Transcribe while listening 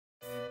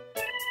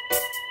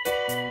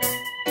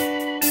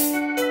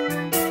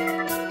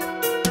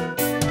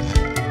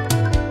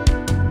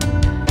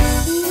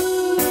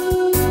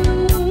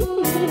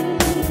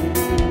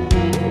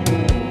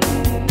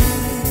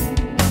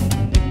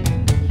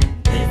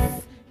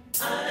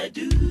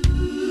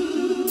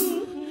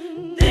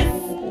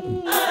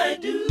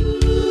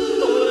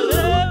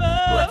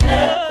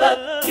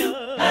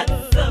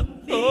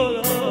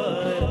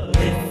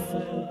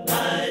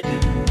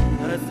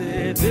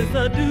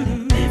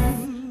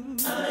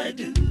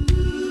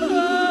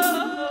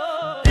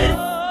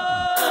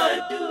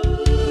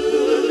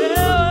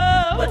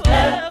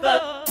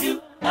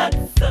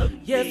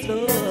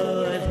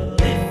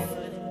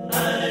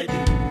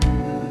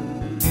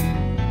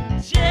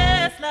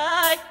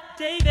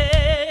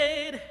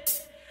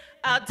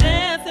I'll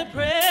dance and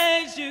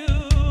praise you,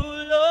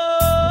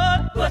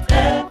 Lord.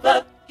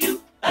 Whatever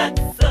you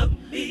answer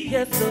me,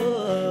 yes,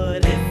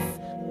 Lord, this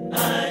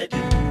I do.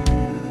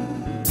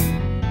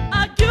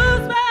 I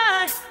use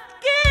my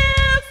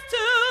gifts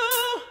to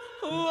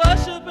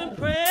worship and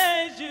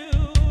praise you,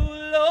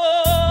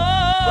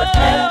 Lord.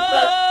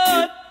 Whatever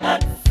you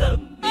answer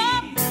me,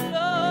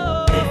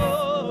 Lord,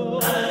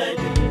 this I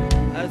do.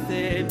 I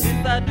said,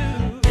 this I do.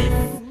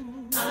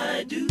 This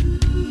I do.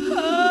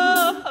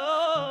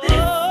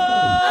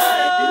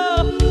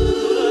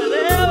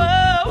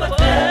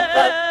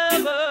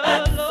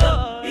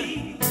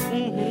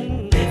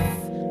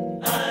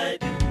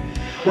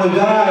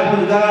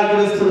 When God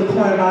gets us to the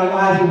point in our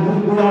lives where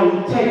we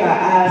don't take our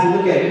eyes and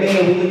look at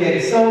man, we look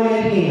at so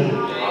at Him.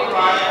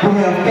 We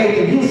have faith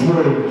in His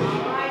word.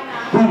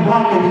 We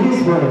walk in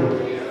His word.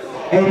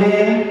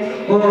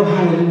 Amen. Oh,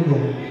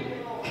 hallelujah.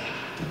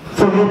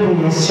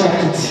 Philippians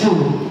chapter 2,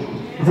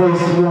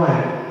 verse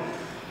 1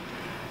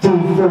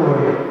 through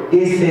 4.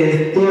 It says,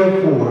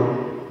 therefore,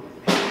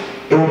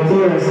 if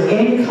there is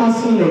any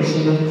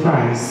consolation in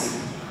Christ,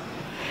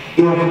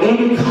 if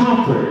any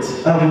comfort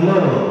of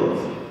love,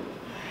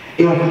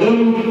 if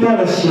any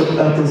fellowship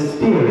of the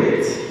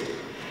Spirit,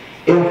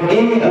 if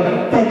any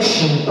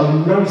affection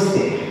of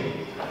mercy,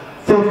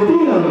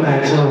 fulfill my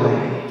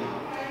joy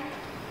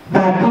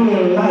by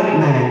being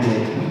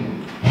like-minded,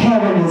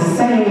 having the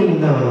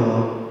same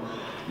love,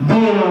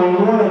 being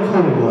on one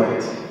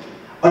accord,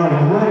 of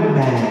one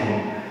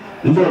mind.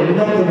 Let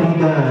nothing be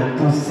done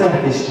through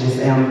selfishness,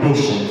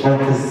 ambition, or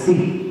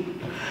conceit,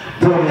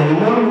 but in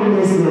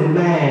lowliness of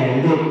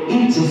mind, let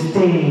each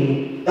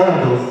esteem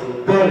others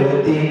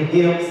better than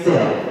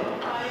himself.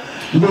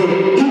 Let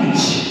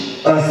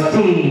each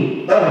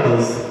esteem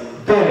others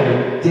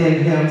better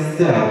than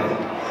himself.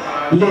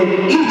 Let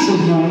each of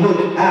you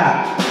look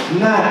out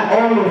not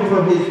only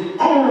for his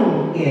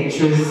own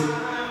interests,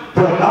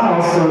 but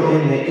also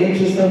in the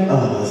interest of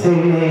others.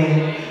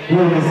 Amen.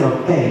 Women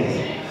of faith.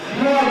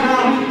 Lord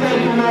God, we thank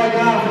you, Lord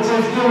God, for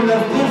just giving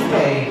us this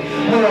day.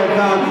 Lord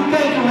God, we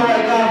thank you,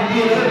 Lord God, for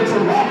being able to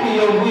walk in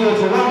your will,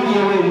 to walk in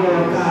your way,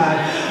 Lord God.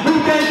 We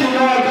thank you,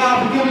 Lord God,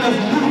 for giving us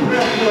new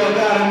breath, Lord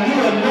God, a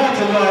new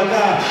anointing, Lord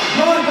God.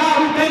 Lord God,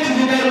 we thank you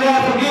today,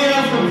 Lord, for giving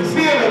us the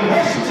spirit of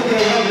worship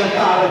today, Heavenly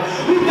Father.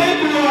 We thank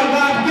you, Lord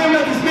God, for giving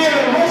us the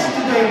spirit of worship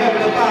today,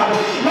 Heavenly Father.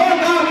 Lord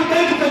God, we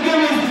thank you for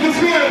giving us the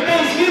spirit of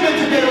thanksgiving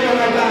today,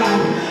 Lord God.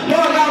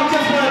 Lord God, we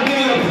just want to be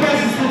in your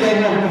presence today,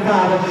 Heavenly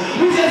Father.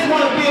 We just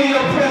want to be in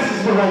your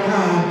presence, Lord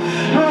God.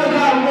 Lord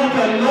God, we want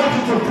the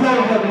anointing to flow,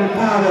 Heavenly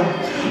Father.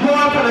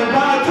 Lord, from the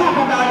top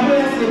of our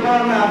heads to the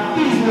bottom of our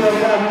feet, Lord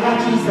God, we want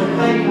you to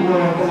thank you,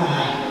 Lord God.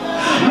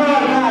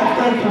 Lord God,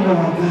 thank you,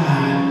 Lord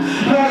God.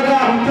 Lord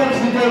God, we thank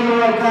you today,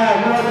 Lord God.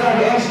 Lord God,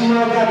 we ask you,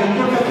 Lord God, to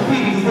lift up the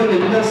people that's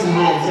in the nursing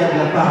homes,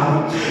 Heavenly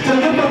Father. To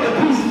lift up the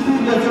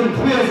people that's in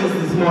prisons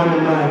this morning,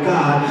 Lord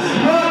God.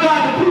 Lord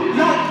God,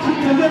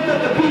 to lift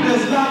up the people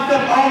that's locked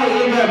up all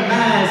in their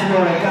minds,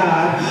 Lord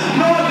God.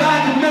 Lord God,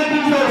 to make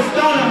these those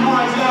stony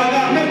hearts, Lord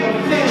God, make them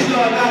flesh,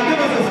 Lord God.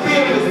 Give us a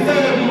spirit to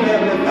serve you,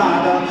 Heavenly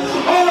Father.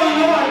 Oh,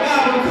 Lord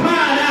God, we're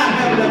crying out,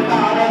 Heavenly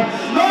Father.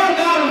 Lord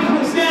God,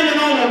 we're standing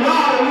on the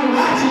wall and we're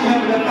watching,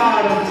 Heavenly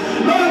Father.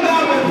 Lord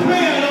God, we're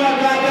praying, Lord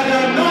God, that the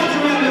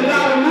anointing, Heavenly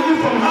Father, move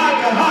from heart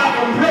to heart,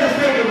 from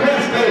breastplate to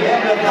breastplate,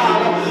 Heavenly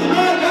Father.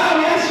 Lord God,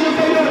 we ask you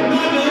for your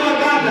anointing, Lord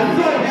God, to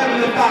flow,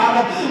 Heavenly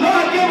Father.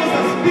 Lord, give us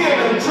a spirit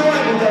of joy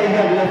today,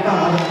 Heavenly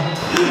Father.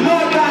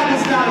 Lord God,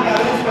 it's not about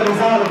us, but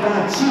it's all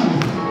about you.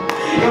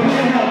 If we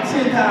didn't have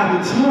 10,000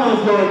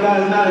 tongues, Lord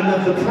God, it's not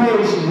enough to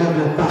praise you,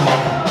 Heavenly Father.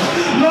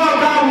 Lord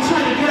God, we're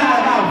trying to get out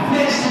of our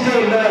flesh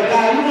today, Lord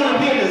God. We want to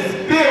be in the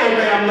spirit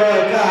realm,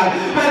 Lord God.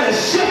 Let the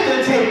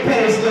shifting take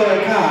place,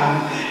 Lord God.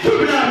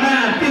 Keeping our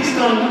mind fixed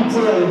on you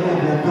daily,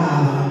 Heavenly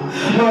Father.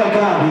 Lord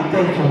God, we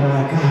thank you,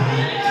 Lord God.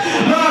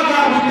 Lord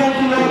God, we thank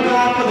you, Lord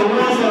God, for the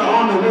ones that are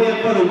on the way and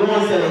for the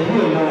ones that are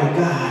here, Lord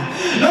God.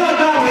 Lord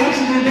God, we ask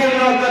you today,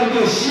 Lord God, to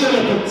be a shield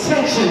of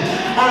protection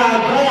on our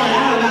going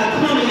out and our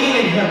coming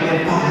in,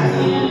 Heavenly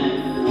Father.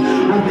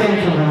 We thank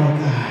you, Lord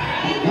God.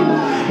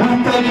 We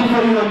thank you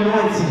for your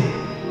anointing.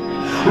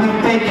 We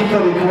thank you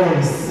for the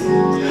grace.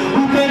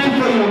 We thank you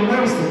for your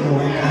mercy,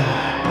 Lord God.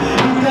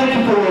 We thank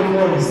you for your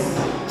grace.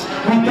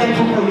 We thank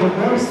you for your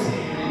mercy.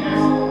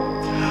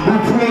 We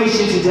praise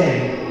you today.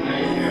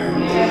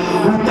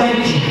 We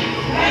thank you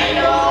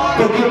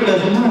for giving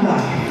us new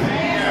life,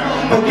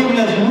 for giving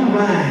us new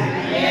mind,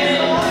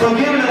 for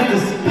giving us the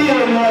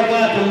spirit, Lord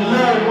God, to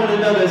love one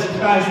another as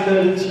Christ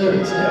loved the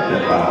church, Heavenly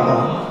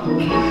Father.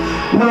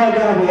 Lord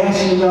God, we ask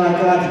you, Lord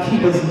God, to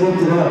keep us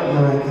lifted up,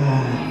 Lord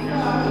God.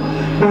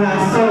 When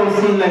our souls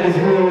seem like it's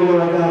real,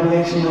 Lord God, we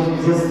ask you to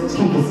just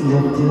keep us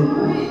lifted.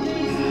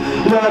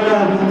 Lord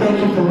God, we thank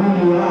you for who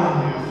you are.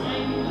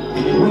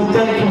 We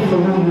thank you for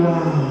who you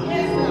are.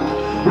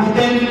 We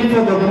thank you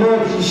for the blood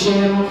that you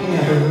shed on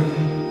Calvary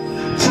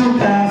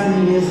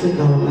 2,000 years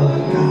ago,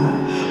 Lord God.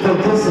 For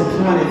this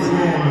appointed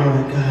time,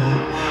 Lord God.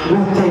 We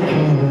thank you,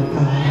 Lord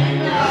God.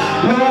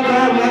 Lord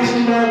God, we ask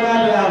you, Lord God,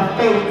 that our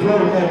faith grow,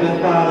 Heavenly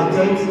Father,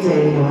 day to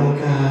day, Lord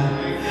God.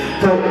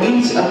 For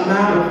each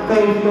amount of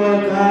faith,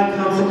 Lord God,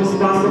 comes a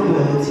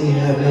responsibility,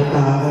 Heavenly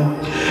Father.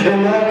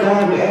 And Lord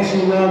God, we ask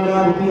you, Lord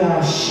God, to be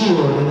our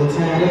shield in the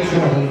time of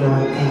trouble,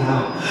 Lord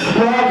God.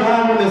 Lord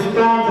God, when the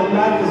storms of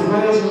life is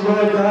raging,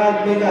 Lord God,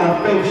 make our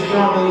faith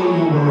stronger in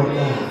you, Lord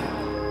God.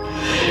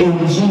 In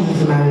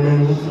Jesus' mighty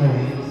name we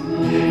pray.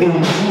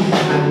 In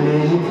Jesus' mighty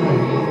name we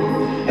pray.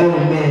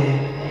 Amen.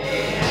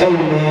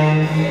 Amen.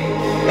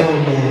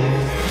 Amen.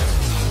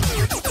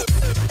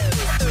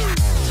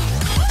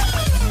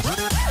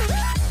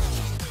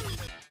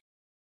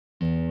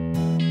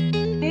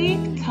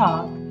 Faith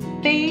Talk,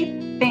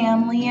 Faith,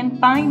 Family, and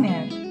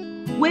Finance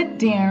with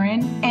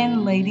Darren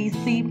and Lady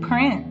C.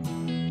 Prince,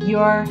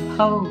 your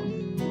host.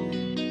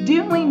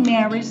 Doing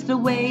marriage the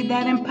way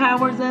that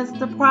empowers us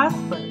to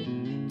prosper,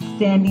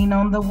 standing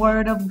on the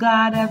Word of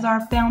God as our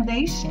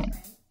foundation,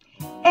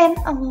 and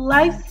a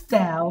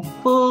lifestyle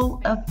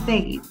full of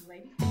faith,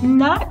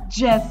 not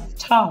just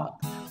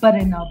talk, but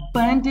an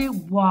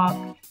abundant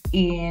walk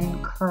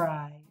in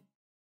Christ.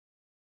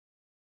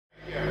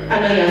 I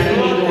know y'all see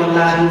me doing a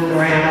lot of moving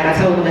around. Like I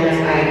told you last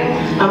night,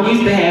 I'm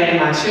used to having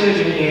my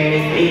children here,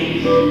 and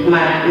it's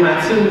my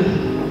two,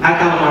 I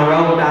call them my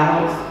road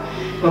dogs.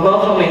 But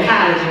both of them in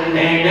college, and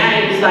now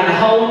it's like a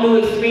whole new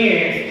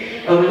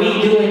experience of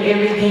me doing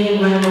everything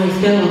by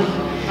myself.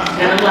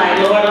 And I'm like,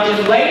 Lord, I'm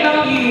just waiting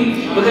on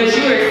you because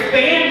you're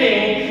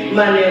expanding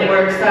my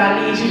network, so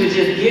I need you to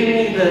just give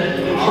me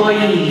the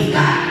employees,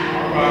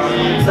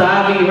 God. So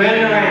I'll be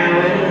running around.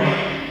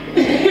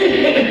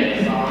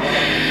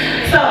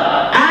 So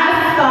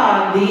I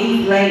saw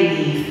these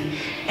ladies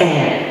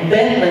at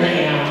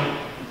Bethlehem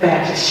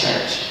Baptist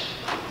Church.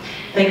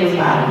 I think it was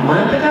about a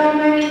month ago,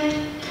 maybe.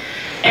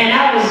 And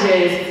I was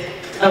just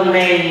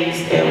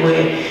amazed at what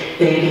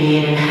they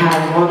did and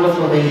how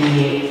wonderful they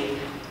did.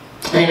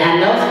 And I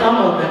know some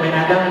of them, and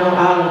I don't know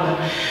all of them,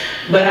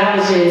 but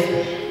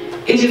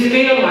it just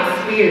filled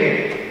my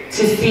spirit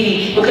to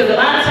see, because a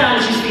lot of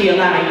times you see a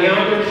lot of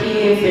younger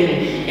kids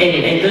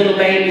and little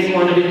babies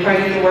want to do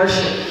praise and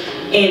worship.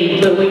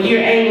 But when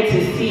you're able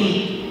to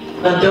see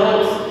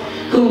adults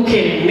who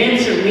can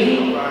mentor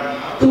me,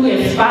 who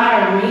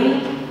inspire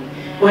me,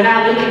 when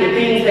I look at the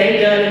things they've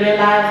done in their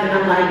lives, and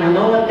I'm like, well,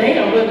 Lord, they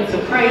are willing to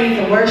praise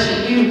and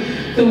worship you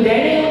through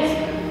dance,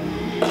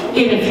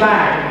 it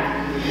inspired me.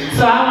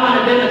 So I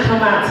wanted them to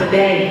come out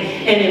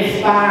today and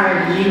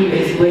inspire you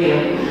as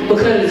well.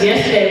 Because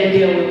yesterday we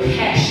dealt with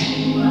passion.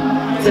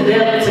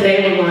 Today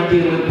we're going to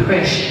deal with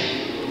pressure.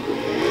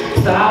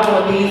 So I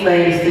want these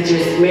ladies to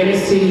just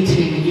minister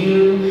to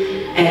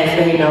you as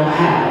they know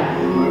how.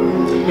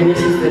 And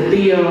this is the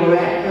Theo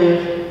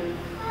Ratcliff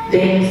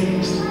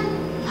dancers.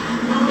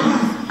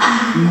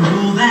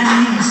 Know that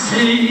He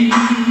saved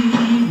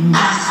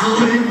my soul.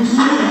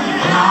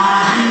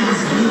 God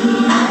is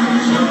good.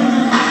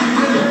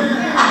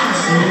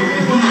 So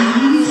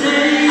He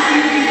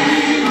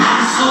saved my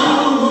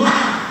soul.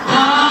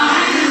 God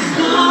is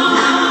good.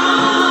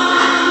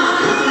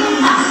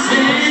 I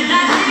said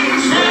that He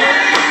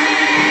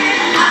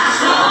saved my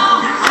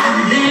soul, and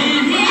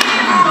then He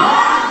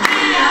brought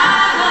me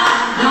out of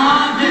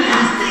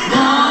darkness.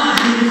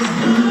 God is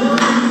good.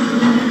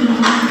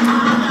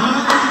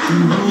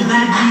 Know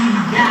that He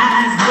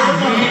guides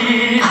my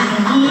head.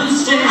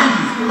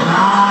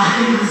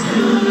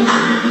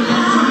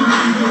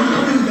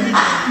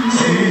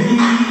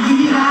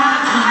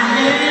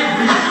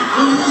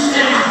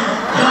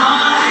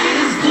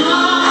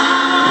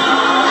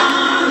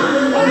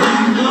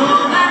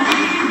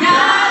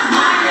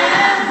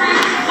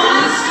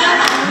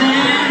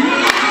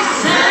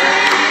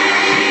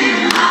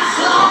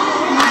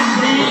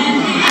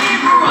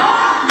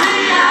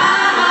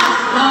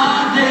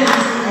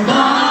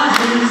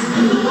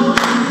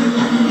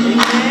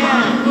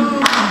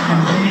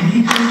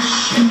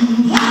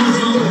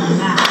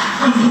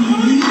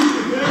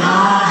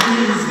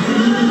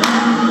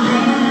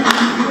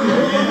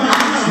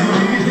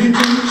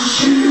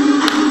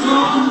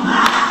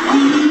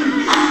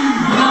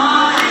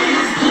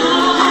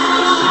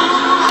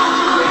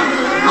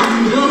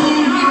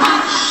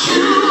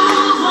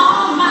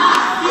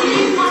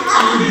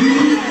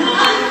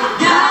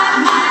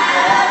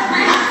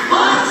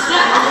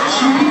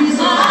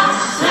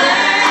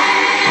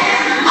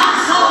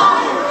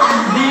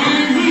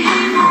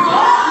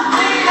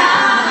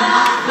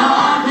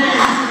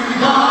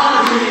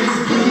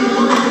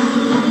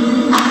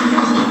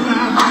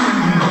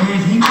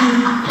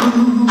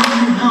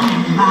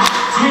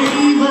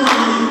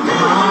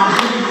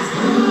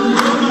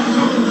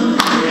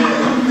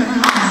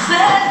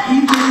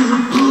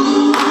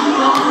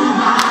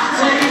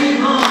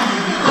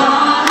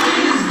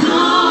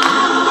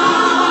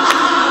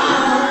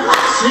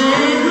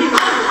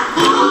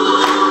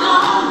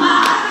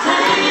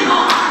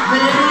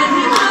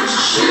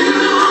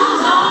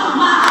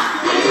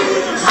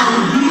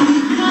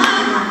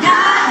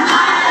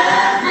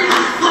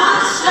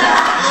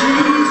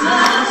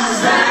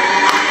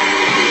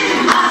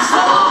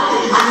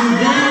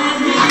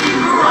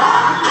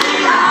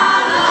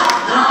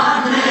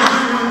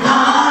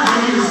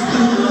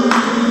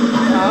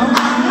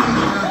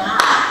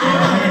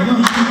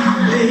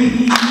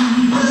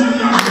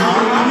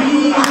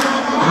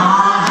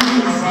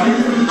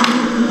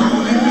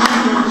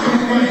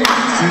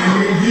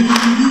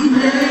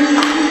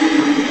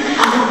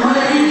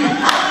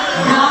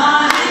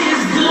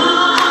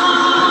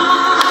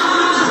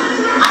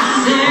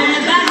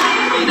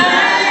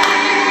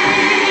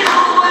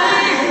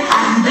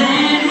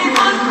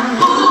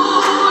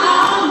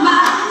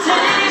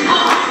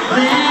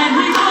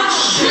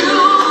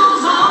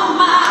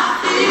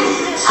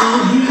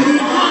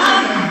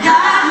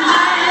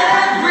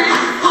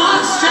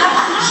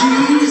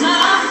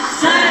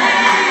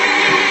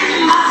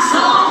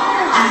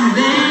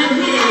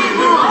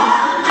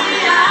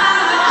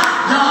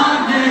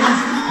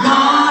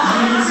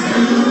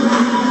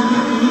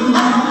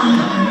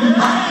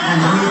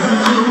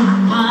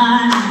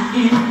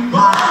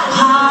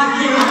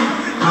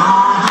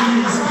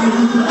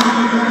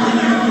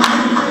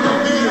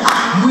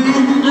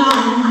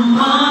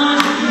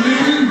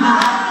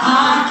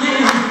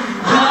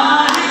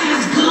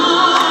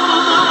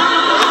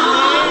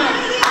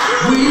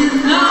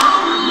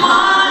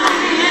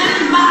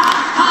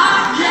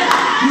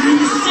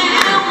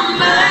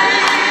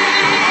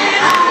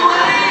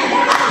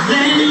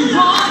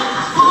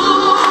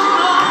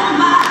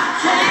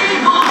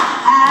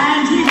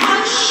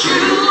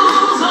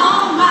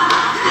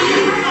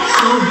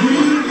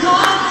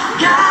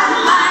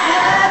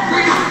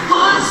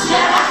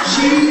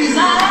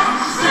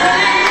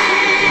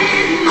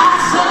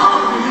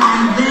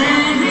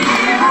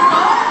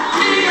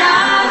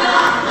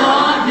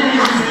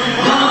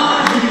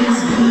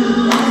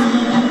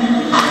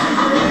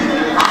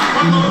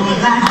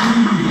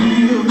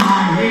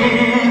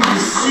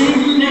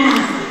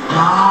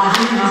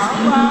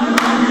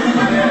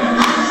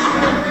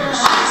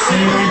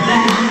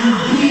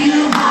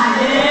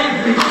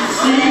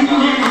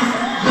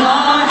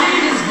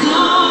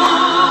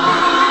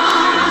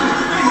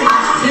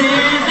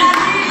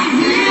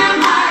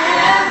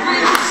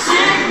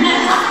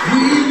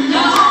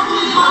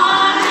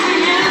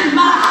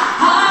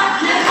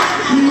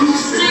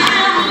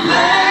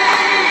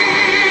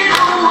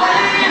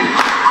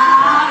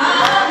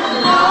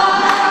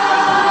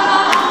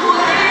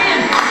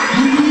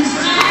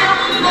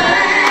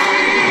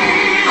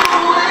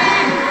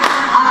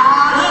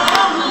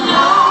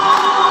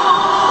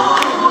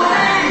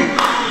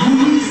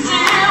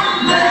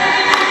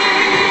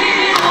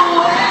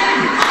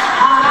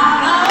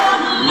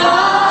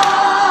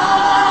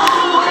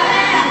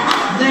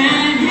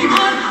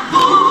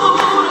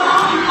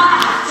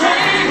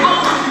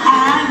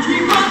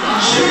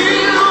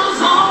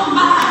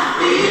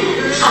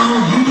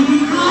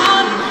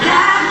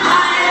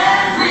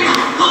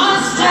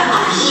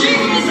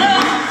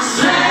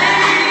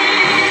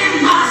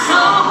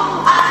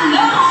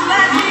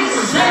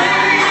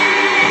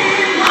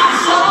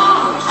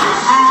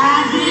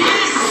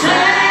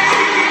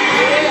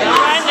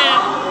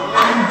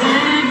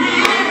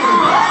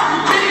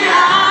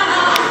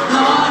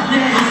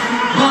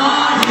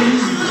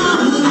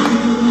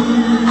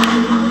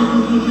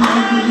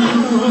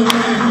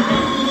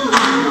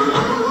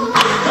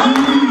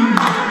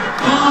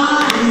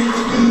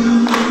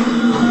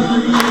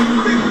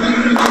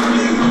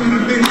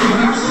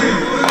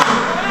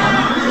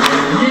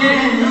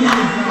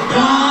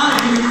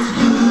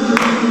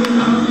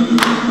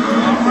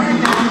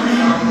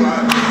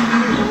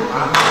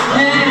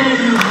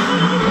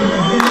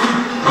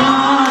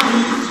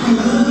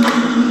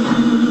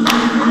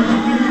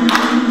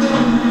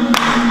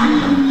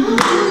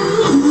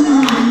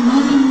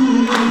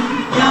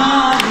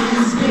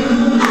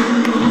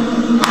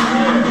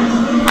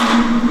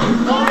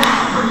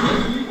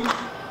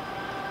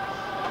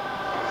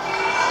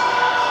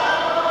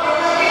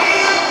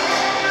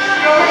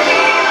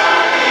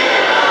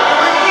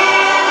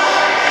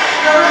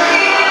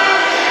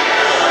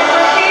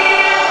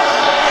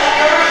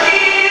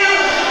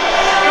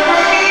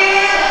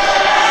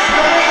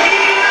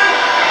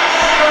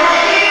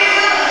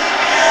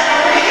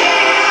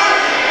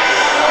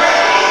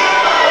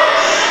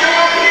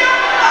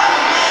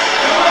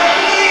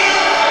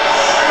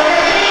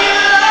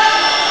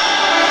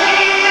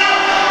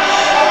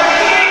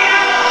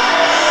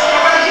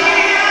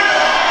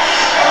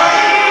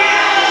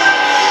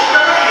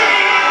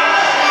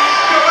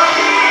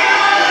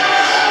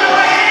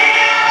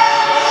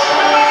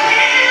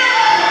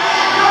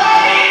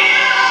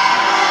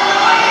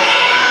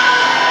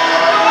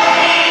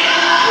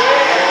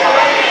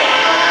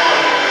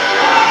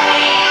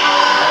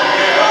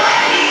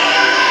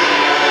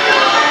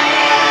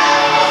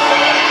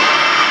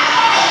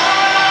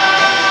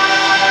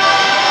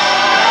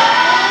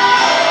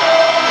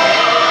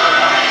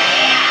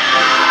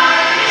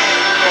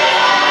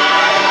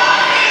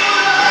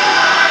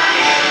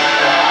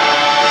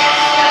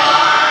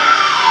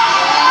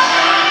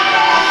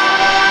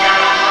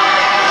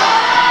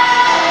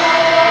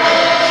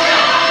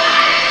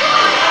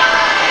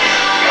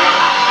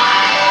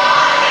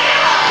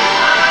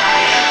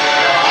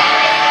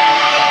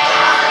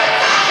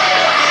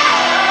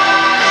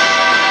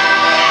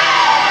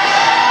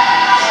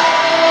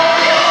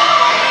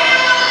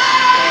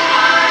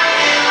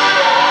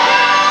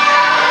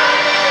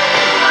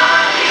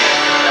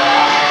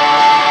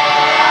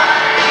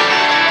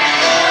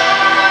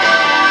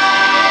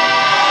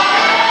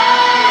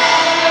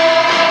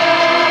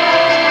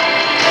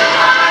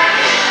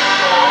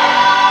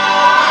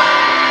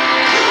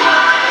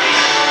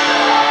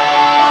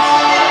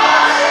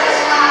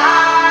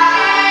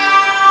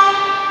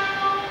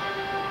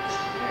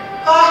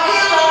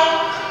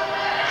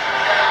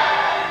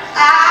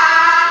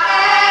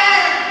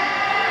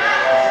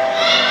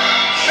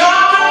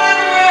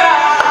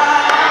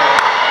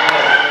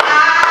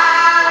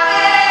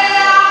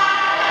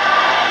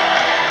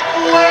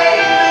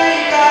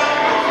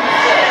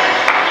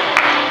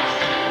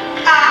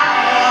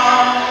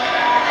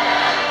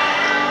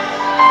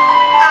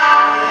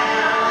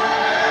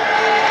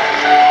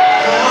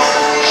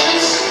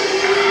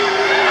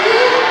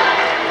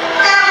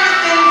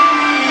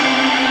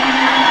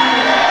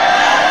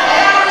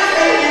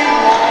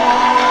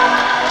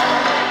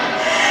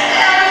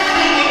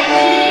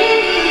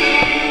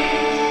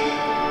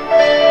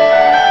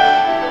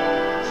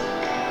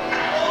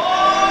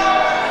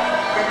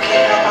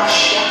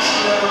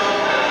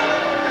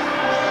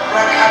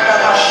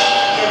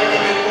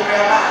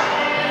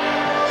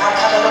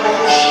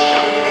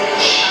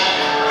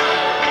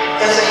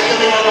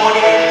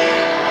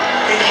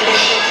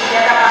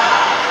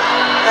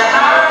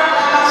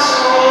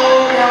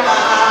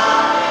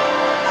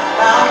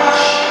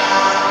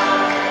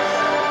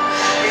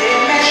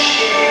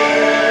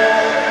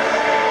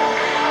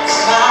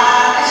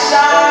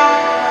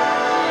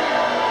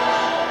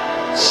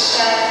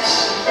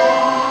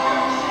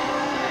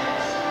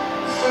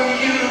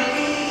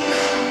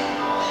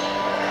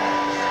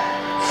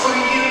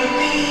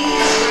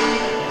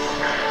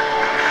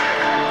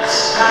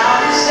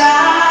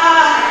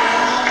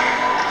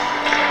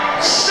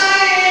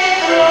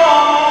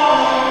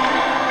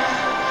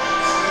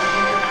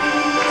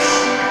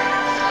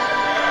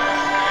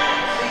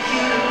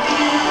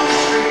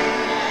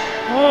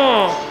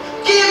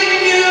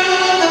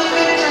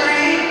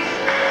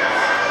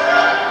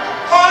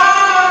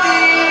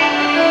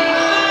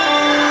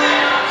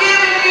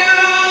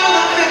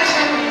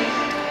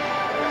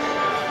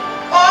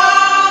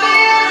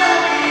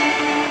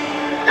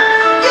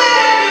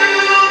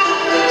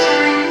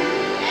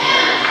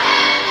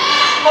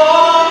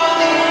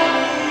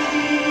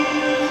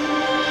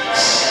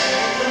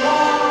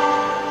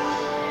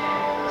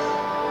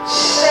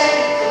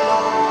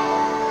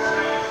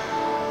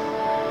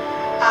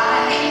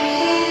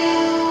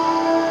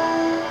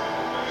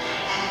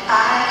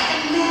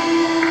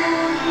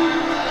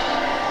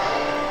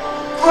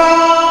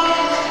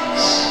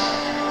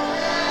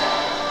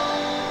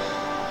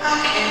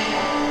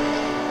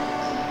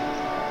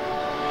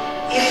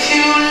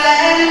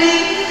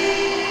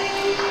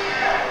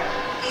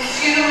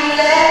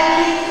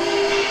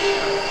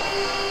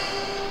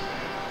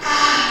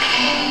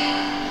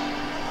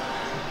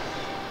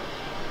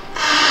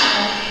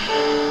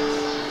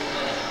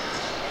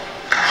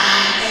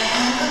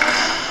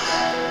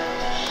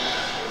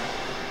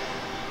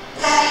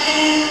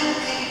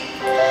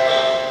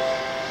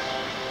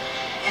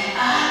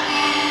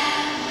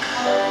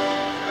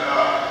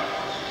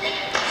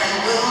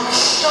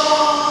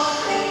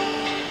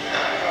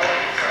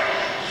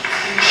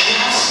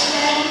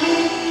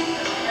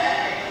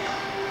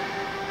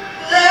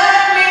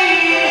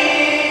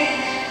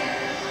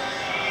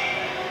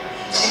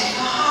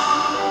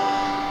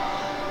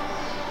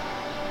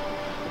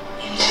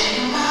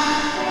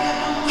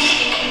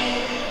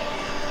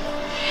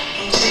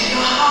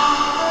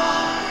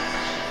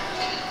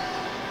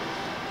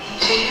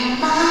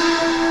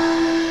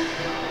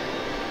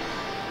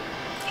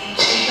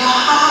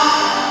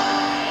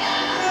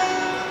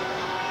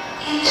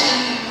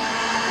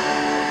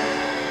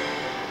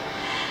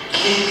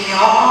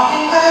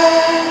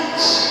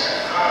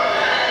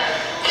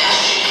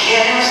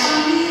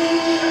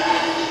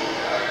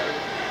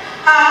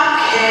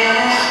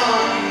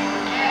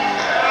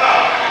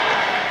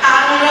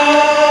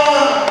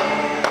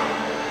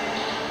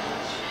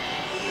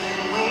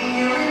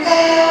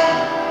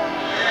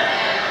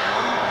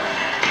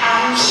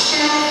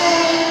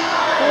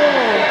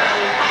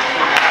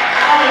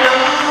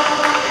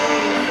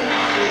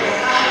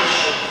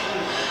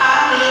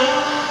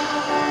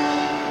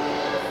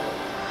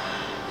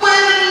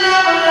 When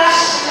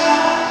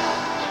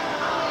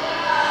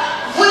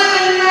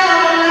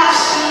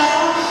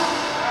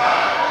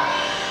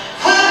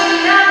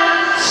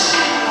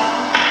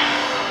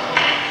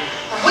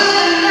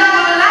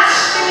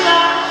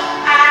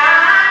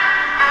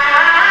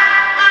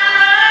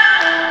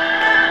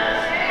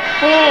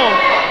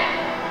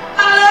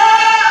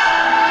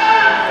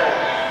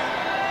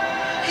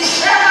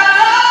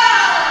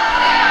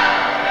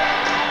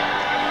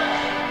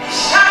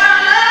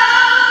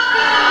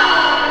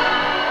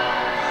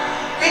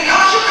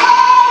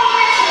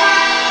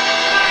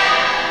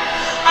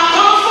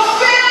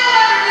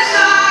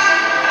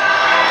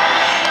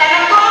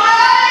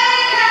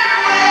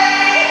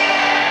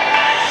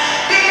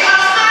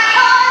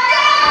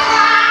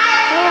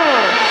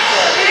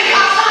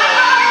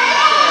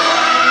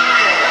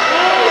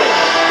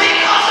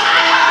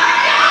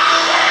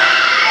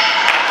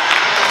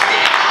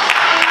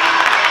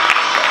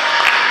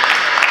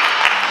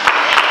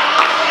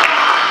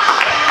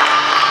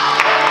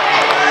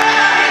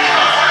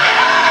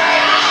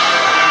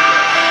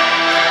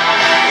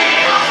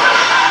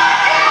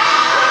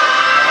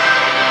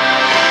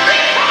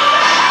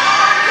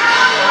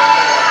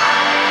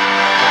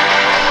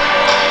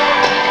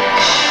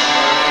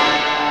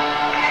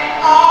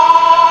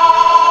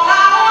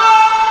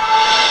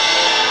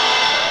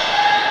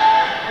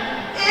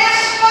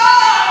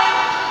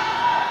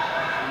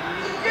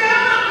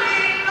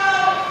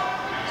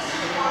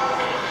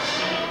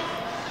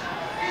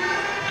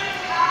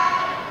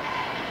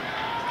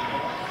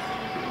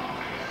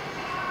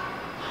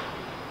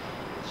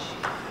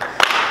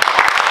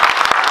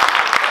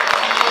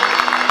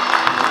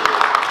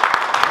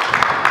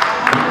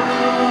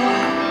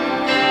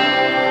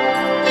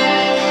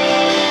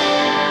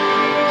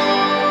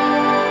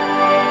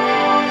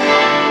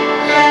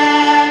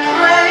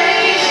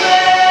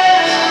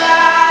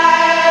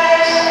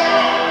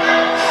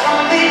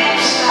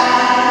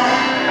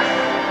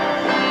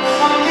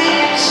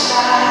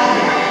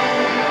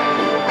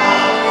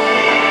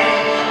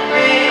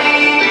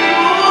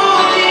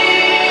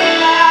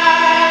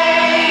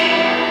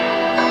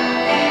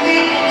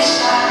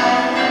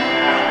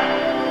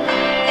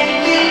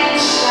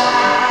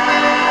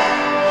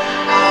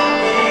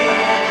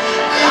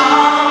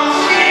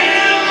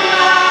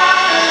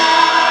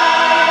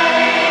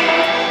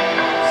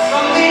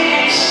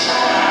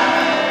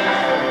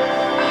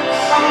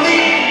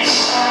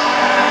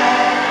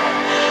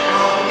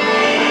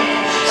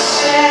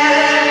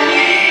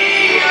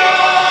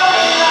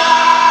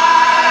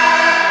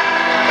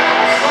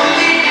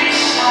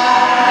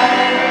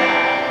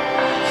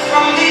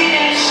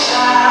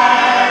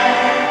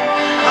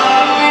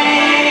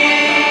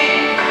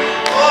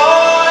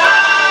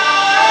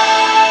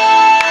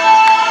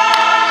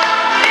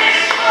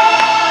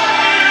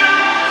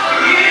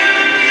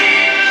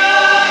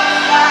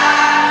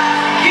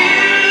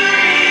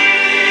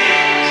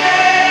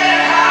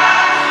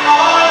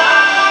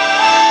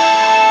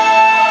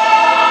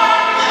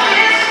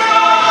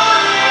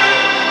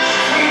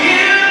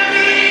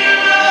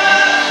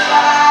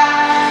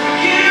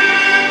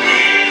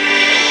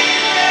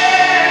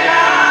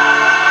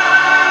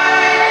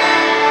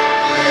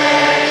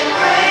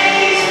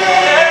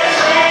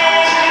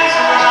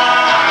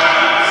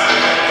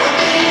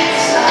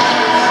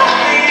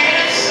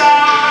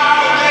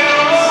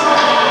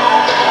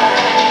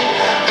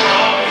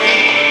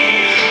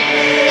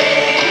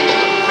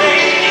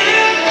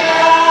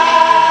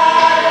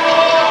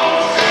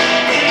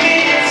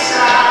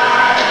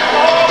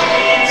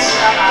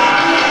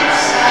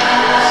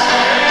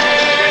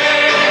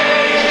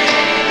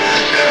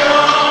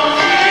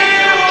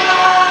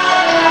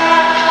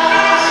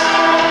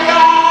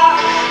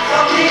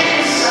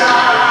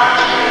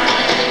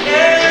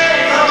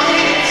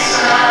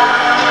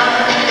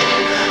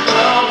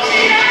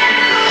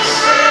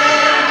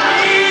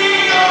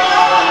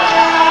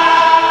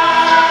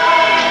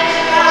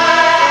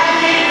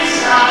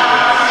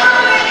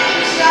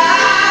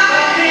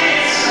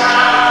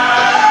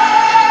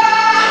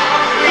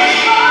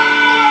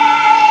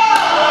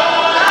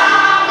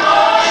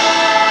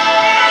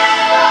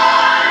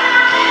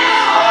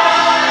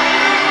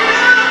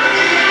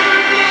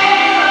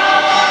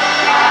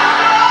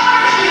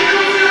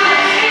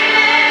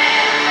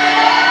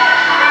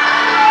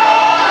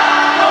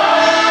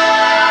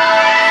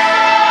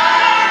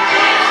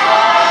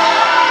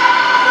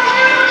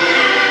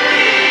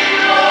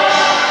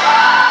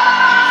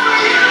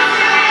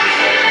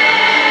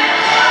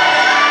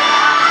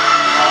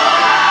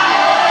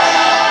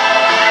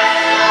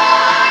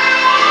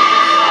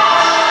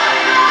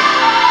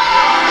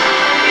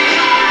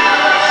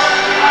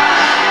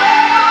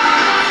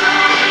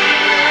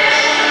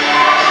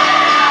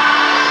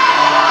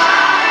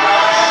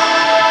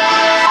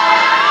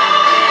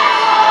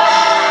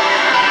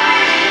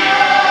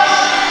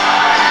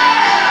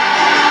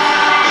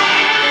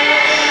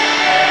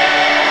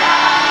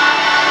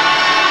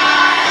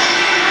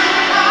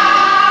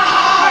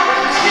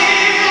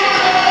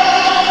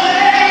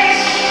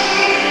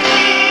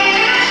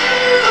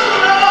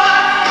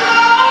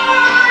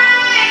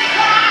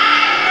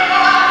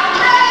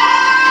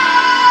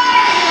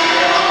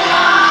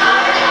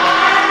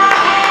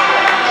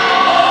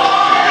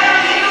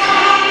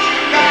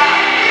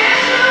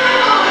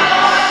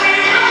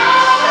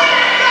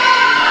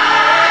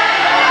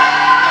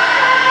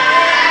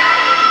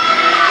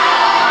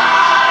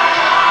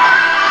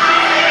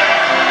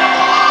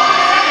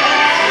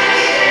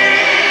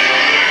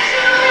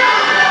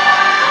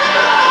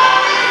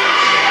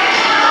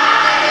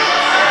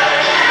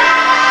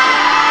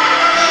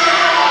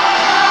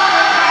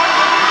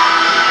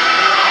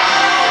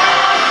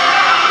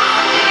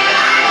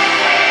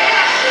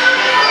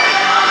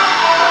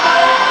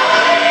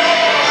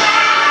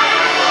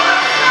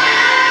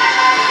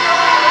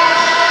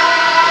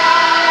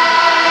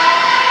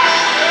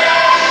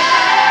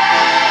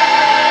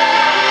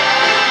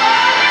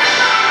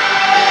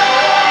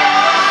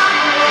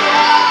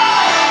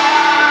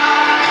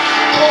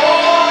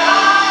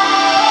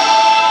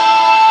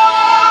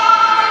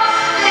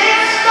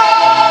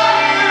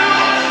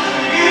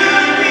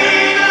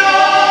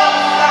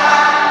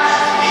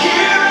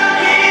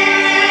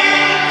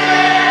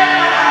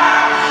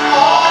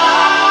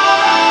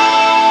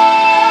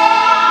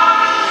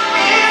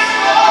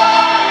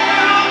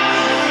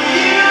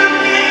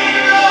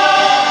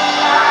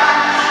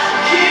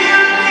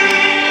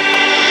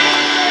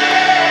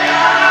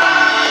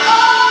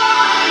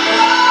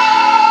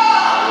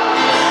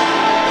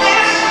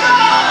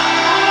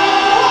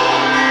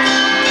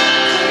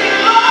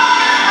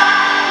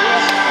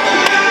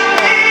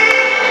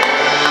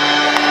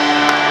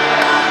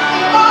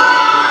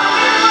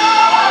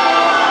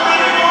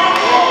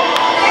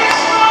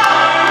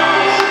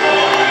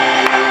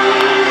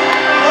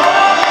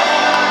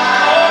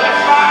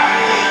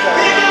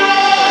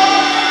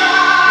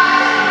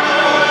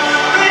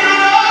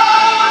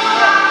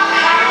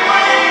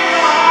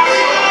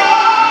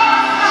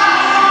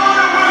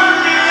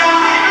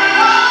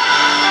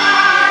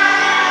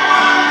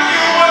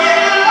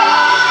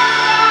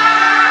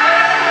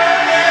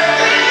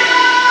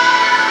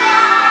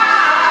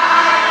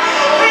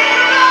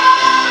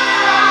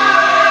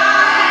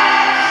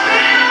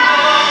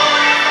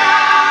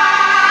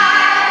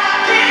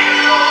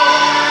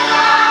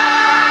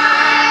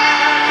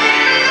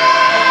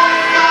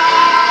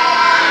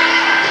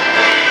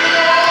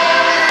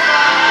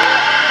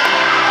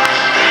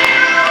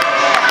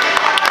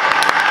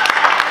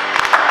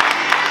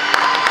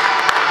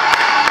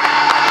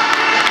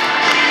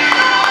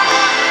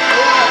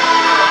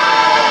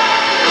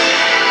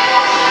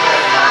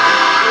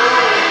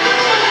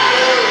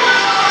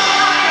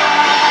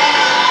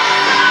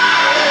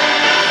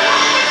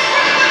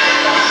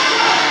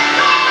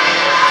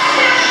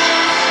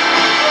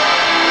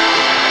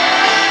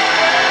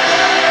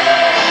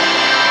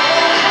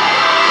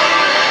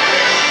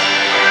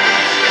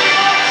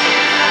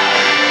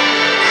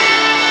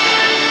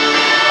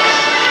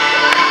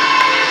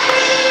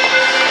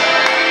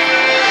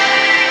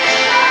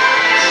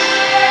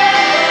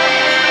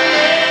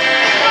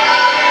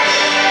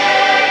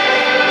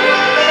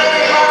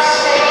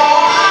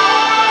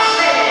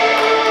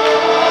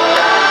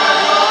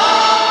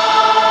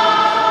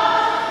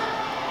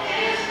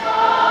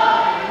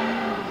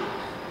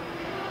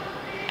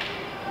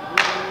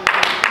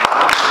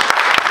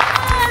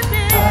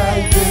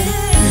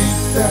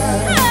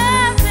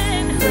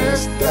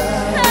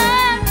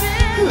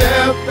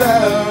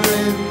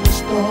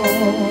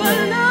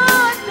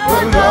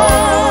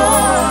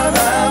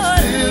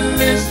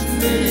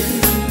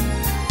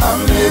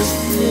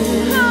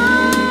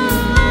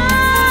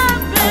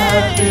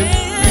I've been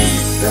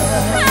beat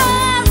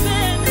down,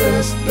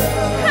 pressed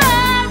down,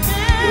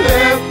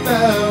 left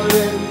out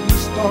in the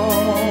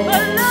storm.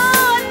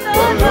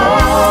 But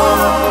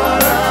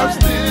Lord, I'm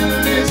still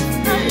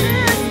listening.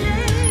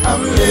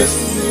 I'm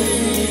listening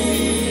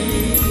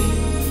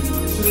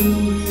to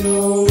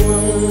your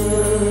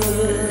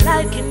word.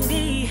 Life can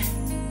be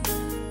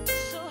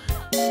so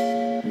hard.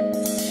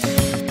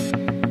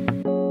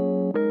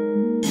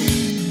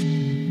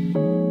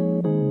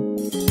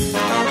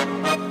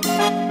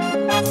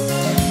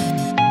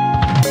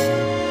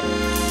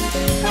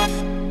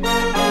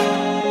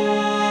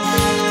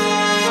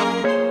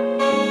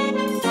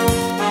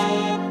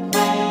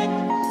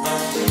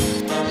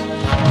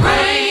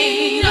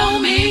 Rain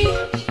on me,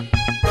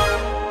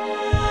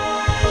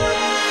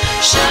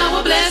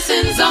 shower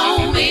blessings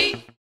on me.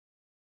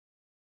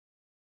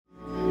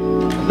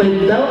 For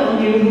those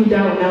of you who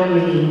don't know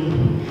me,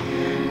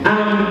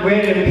 I'm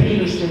Reverend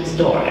Peterson's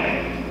daughter,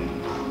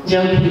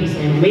 Joe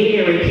Peterson,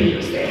 Mary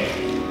Peterson.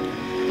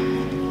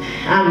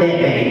 I'm that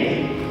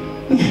baby.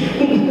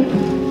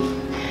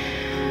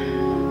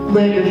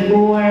 But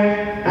before I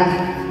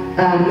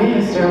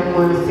minister, I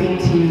want to sing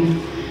to you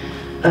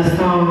a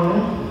song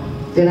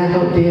that I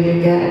hope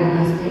David got when I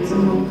sing to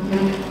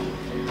him.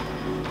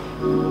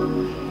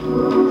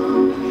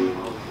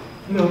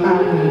 You don't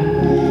follow me.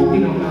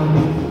 You don't follow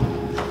me.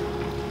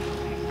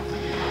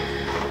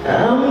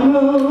 I'm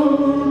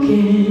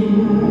broken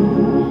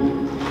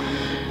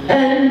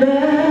and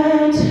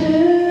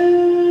battered,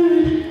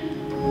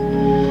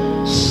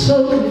 so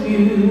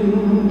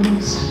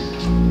confused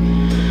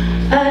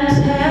and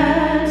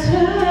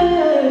tattered,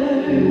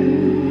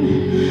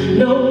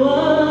 no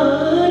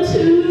one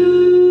to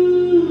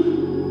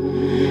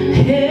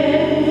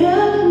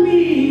help me.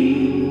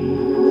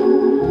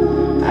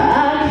 I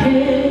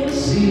can't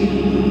see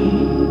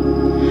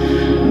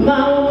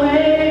my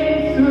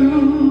way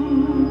through.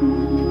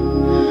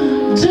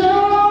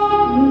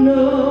 Don't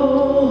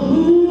know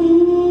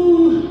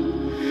who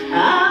I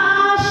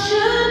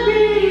should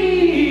be.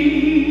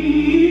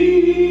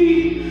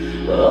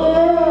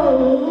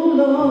 Oh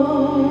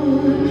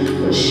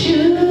Lord, what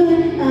should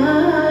I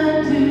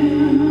do?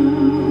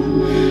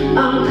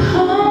 I'm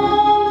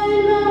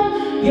calling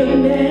on your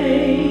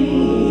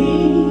name.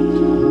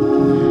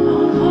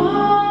 I'm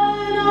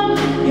calling on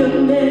your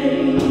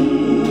name.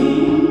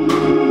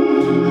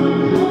 I'm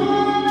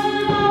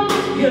calling on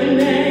your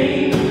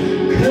name.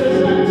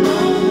 'Cause I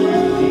don't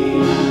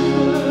believe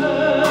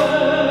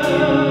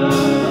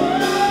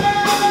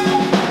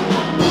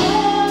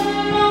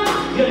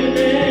your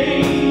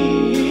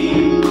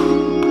name.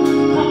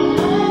 I'm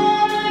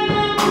calling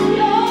on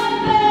your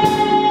name.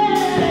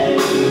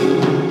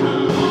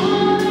 I'm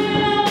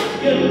calling on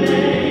your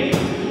name.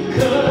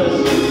 'Cause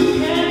you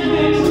can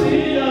fix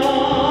it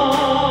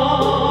all.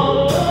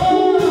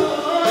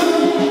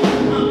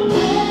 I'm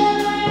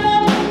calling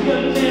on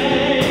your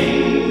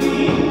name.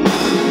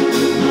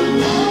 I'm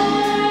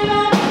calling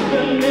on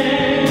your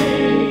name.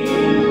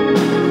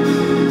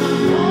 I'm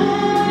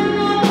calling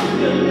on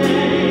your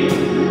name.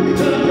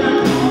 'Cause I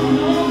don't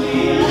know the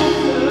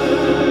answer.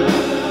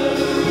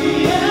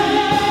 Yeah.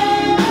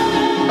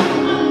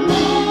 I'm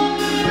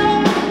calling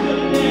on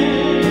your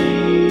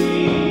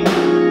name.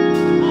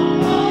 I'm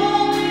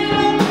calling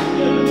on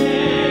your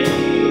name.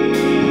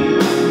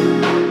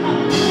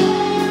 I'm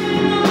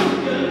calling on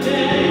your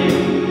name.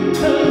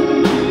 'Cause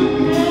you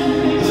can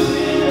fix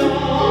it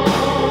all.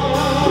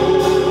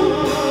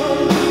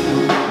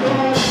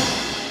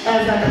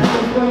 As I come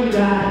before you,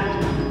 God,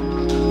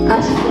 I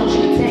just want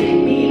you to take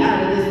me out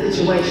of this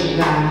situation,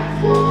 God,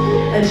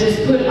 and just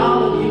put all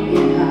of you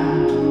in,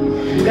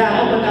 God. God,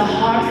 open the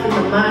hearts and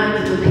the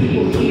minds of the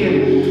people here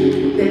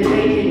that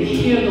they can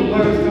hear the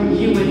word from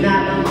you and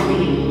not of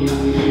me.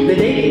 That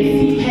they can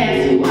see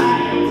past who I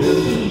am to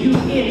see you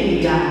in me,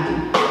 God.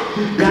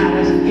 God, I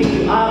just give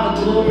you all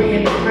the glory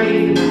and the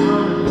praise and the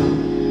honor.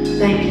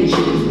 Thank you,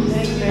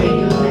 Jesus. Thank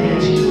you,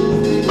 Lord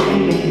Jesus.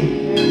 Amen.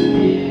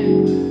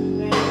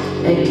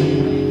 Amen.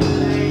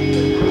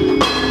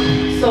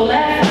 So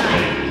last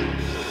night,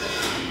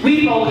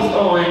 we focused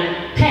on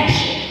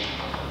passion.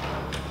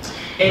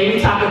 And we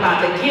talked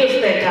about the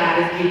gifts that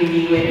God has given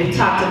you, and we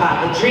talked about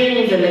the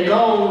dreams and the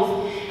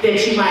goals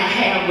that you might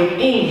have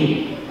within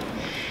you.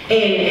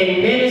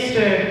 And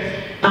Minister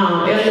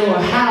Eleanor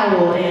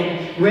Howell and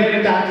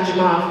Reverend Dr.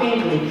 Jamal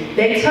Finkley,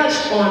 they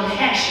touched on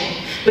passion,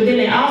 but then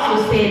they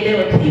also said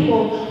there are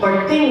people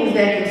or things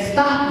that can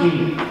stop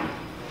you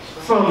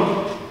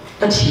from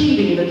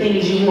achieving the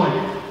things you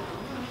want.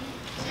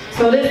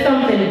 So there's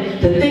something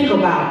to think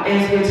about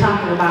as we're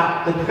talking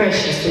about the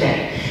precious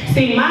today.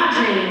 See, my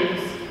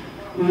dreams,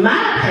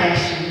 my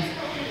passions,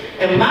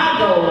 and my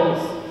goals,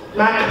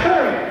 my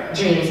current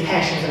dreams,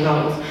 passions, and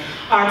goals,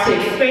 are to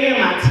expand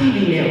my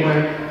TV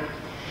network,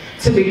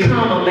 to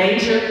become a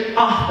major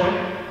author,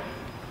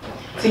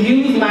 to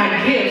use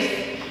my gifts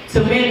to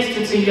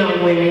minister to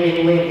young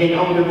women and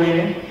older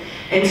women,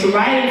 and to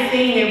write and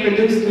sing and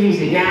produce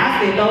music. Now, I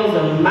said those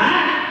are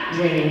my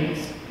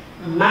dreams,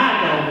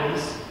 my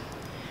goals,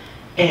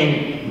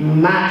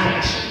 and my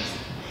passions.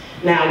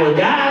 Now, what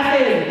God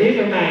says is a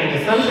different thing.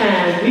 And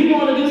sometimes we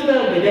want to do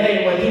stuff, but that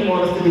ain't what He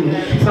wants us to do.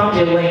 So I'm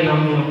just waiting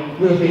on Him.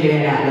 We'll figure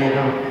that out later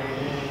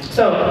on.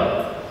 So,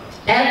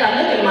 as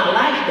I look at my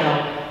life,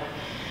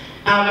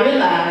 though, I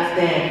realized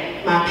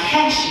that my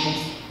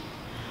passions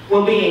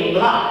were being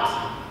blocked.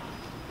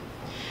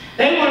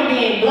 They weren't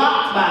being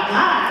blocked by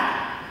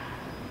God,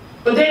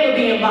 but they were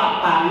being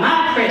blocked by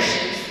my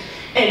pressures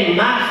and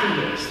my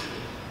fears.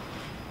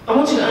 I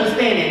want you to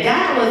understand that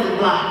God wasn't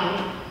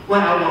blocking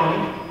what I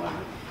wanted.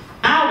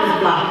 I was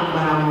blocking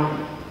what I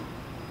wanted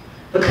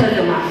because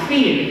of my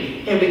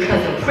fear and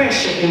because of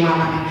pressure in my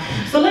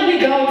life. So let me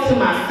go to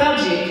my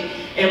subject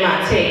and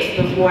my text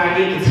before I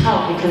get to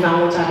talking, because I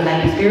want y'all to be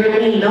like, this girl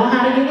don't even know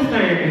how to give a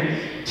sermon.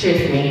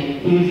 Trust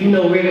me, if you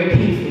know Reverend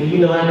Peterson, you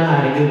know I know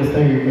how to give a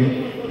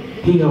sermon.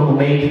 He gonna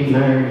make you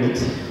learn it.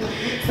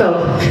 So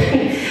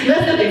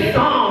let's look at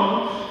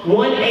Psalm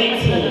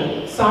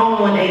 118.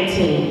 Psalm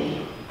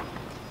 118.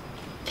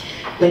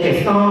 Look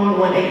at Psalm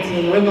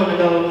 118. We're going to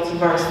go to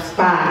verse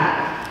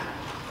 5.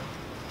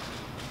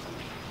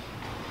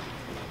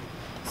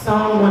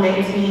 Psalm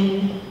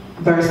 118,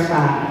 verse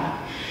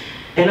 5.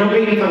 And I'm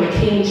reading from the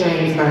King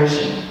James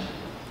Version.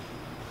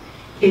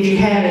 If you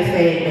have it,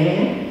 say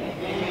amen.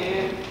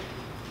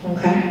 Amen.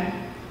 Okay.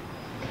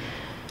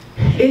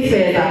 It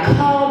says, I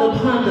called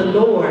upon the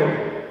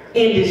Lord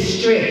in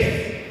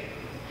distress,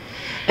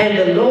 and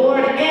the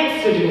Lord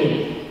answered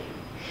me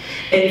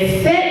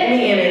and set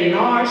me in a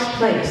large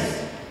place.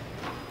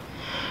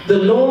 The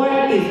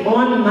Lord is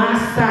on my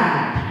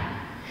side.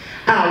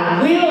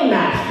 I will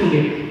not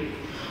fear.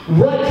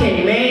 What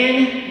can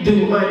man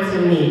do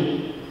unto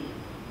me?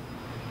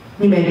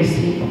 You may be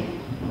seated.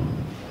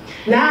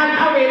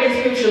 Now, I read this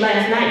scripture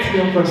last night to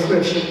them for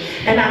scripture,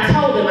 and I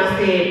told them, I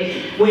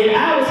said, when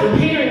I was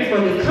preparing for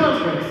this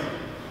conference,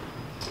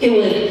 it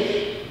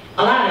was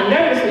a lot of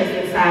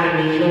nervousness inside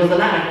of me, and there was a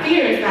lot of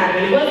fear inside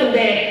of me. It wasn't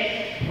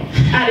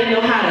that I didn't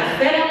know how to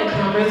set up a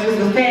conference, it was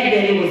the fact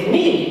that it was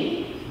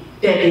me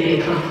that did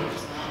the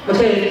conference.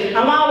 Because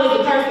I'm always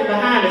the person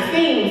behind the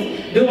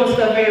scenes doing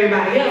stuff for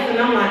everybody else, and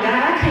I'm like, God,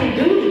 I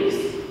can't do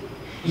this.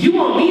 You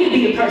want me to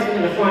be the person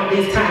in the front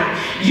this time.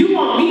 You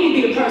want me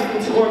to be the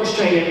person to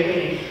orchestrate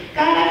everything.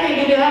 God, I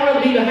can't do that. I'd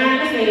rather be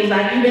behind the scenes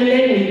like you've been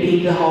letting me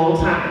be the whole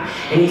time.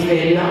 And He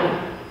said,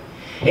 no.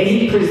 And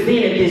He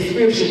presented this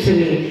scripture to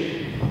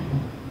me.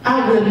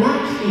 I will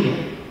not fear.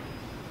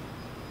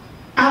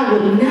 I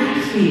will not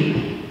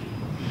fear.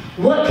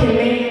 What can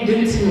man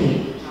do to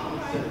me?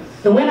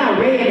 And when I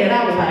read that,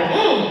 I was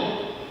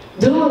like,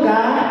 do it,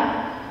 God.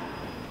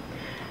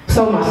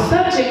 So my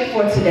subject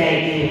for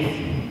today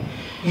is,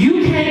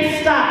 you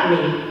can't stop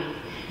me.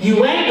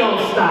 You ain't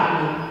gonna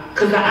stop me,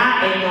 because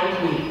I ain't gonna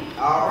quit.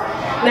 All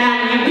right.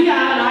 Now, we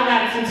all know I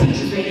got some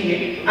teachers in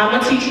here.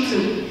 I'm a teacher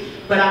too,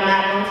 but I'm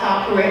not gonna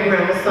talk correct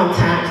grammar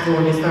sometimes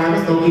during this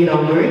sermon, so get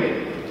over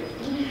it.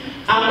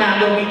 I'm not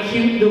gonna be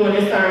cute doing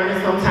this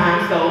sermon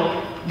sometimes,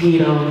 so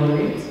get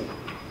over it.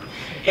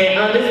 And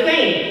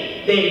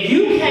understand that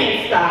you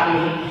can't stop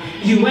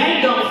me. You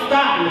ain't gonna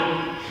stop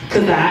me,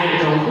 because I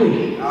ain't gonna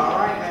quit. All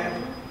right, man.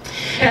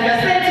 As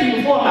I said to you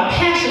before, my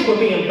passions were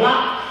being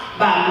blocked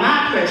by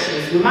my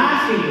pressures,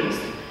 my fears.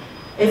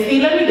 And see,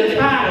 let me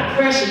define a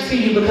pressure to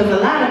you, because a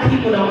lot of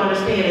people don't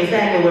understand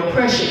exactly what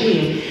pressure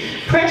is.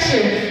 Pressure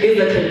is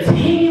a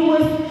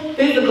continuous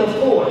physical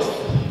force,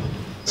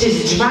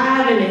 just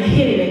driving and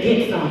hitting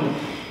against something.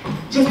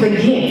 Just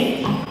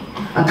against.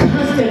 A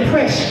constant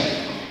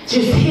pressure,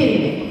 just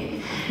hitting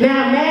it.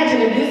 Now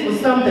imagine if this was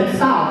something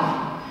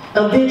soft,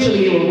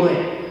 eventually it would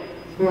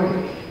what?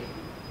 Break.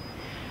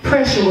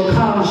 Pressure will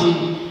cause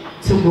you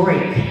to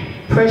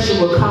break.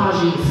 Pressure will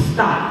cause you to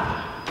stop.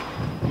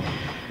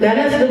 Now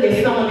let's look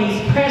at some of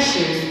these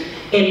pressures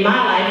in my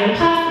life, and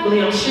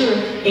possibly, I'm sure,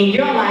 in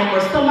your life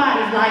or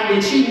somebody's life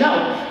that you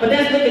know. But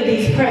let's look at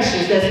these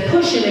pressures that's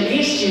pushing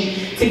against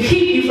you to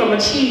keep you from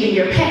achieving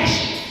your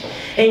passions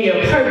and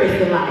your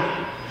purpose in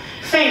life.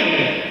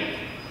 Family.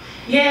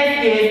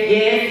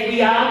 Yes,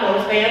 we all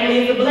know family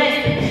is a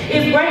blessing.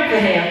 It's great to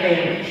have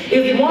family.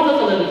 It's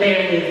wonderful if the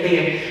family is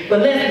there. But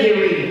let's get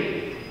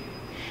real.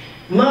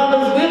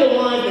 Mothers, we're the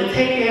ones that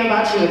take care of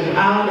our children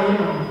all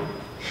day long.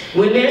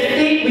 When they're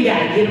sick, we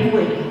gotta get them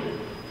well.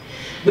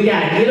 We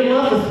gotta get them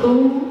up for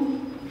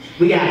school.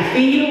 We gotta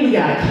feed them. We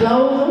gotta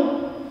clothe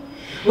them.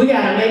 We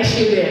gotta make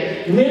sure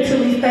they're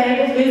mentally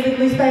stable,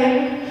 physically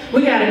stable.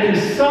 We gotta do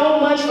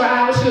so much for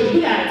our children.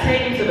 We gotta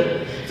take them to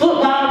the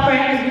football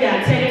practice. We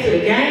gotta take them to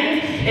the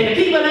games. And the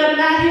people that are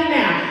not here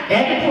now,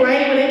 at the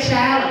parade with their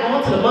child, or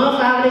going to the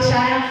bonfire with their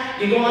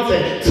child, you're going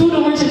to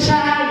tutor with your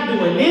child, you're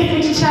doing this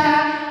with your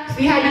child.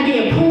 See how you're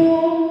being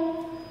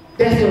pulled?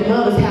 That's what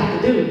mothers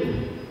have to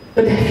do.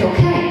 But that's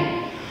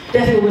okay.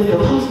 That's what we're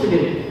supposed to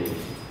do.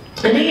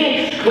 And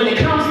then, when it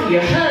comes to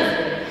your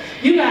husband,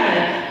 you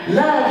gotta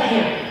love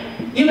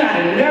him. You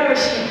gotta nourish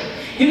him.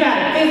 You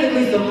gotta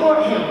physically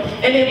support him.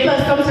 And then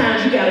plus,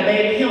 sometimes you gotta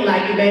baby him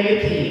like you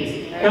baby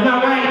kids. Am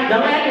I right?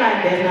 Don't act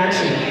like that's not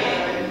true.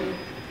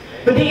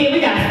 But then we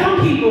got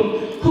some people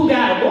who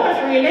got a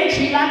boyfriend and they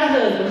treat like a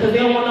husband because they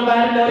don't want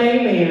nobody to know they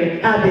ain't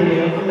married. I've been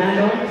there. I'm not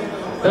going.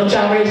 Don't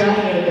y'all raise your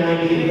hand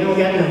down here. You don't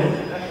got no.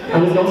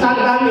 I'm just gonna talk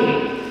about me.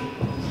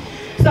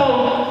 So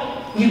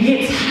you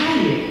get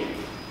tired.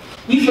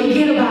 You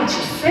forget about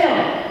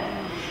yourself.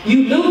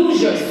 You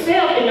lose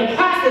yourself in the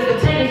process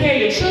of taking care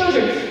of your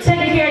children,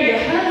 taking care of your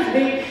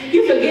husband.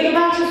 You forget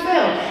about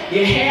yourself.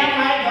 Your hair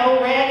might go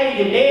ragged,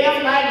 your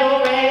nails might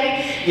go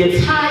ragged,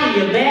 you're tired,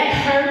 your back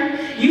hurt.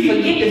 You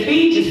forget to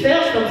feed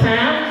yourself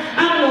sometimes.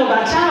 I don't know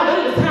about y'all, but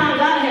it was times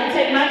I had to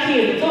take my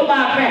kids to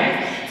football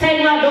practice,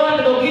 take my daughter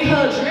to go get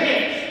her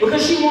dress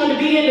because she wanted to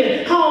be in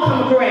the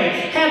homecoming parade.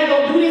 Had to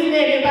go do this and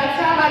that, and by the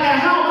time I got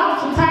home, I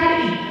was too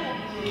tired to eat.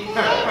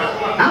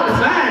 I was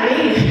fine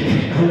eating.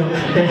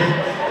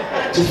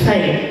 Just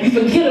saying, you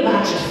forget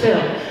about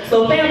yourself.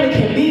 So family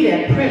can be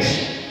that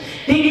pressure.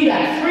 Then you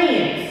got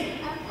friends.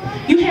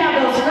 You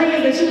have those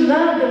friends that you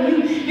love them,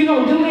 you're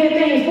going to do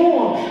anything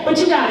for them. But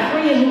you got a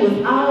friend who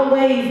is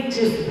always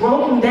just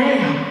broken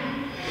down.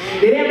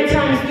 That every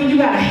time you see, you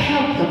got to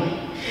help them.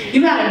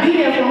 You got to be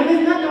there for them, and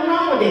there's nothing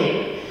wrong with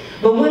it.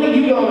 But when are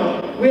you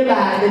going to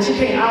realize that you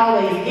can't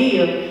always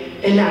give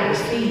and not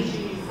receive?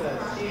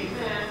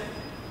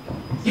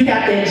 You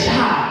got that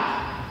job.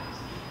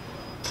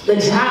 The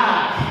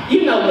job,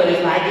 you know what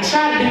it's like. You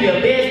try to do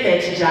your best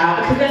at your job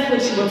because that's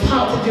what you were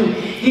taught to do.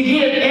 You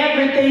give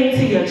everything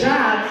to your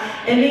job,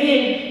 and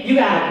then you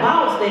got a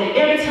boss that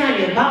every time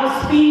your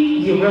boss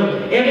speaks, you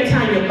run. Every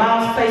time your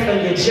boss says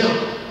something, you jump.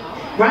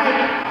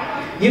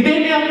 Right? You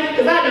been there?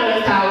 Because I know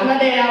that's how my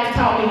dad always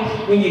taught me,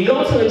 when you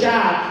go to a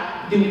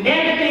job, do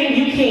everything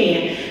you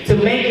can to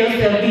make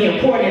yourself be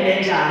important in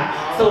that job.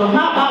 So when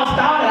my boss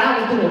started, I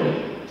was doing it.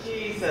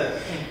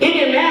 Jesus. It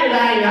didn't matter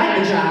that I didn't like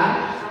the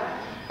job.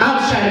 I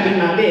was trying to be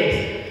my best.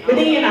 But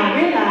then I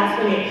realized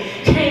when it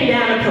came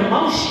down to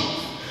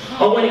promotions,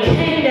 or when it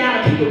came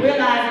down to people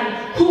realizing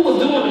who was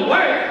doing the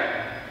work,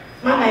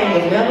 my name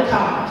was never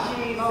called.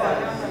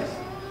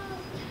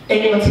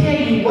 And I'm going to tell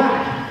you why.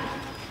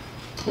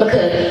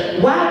 Because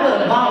why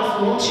would a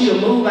boss want you to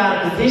move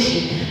out of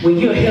position when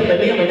you're helping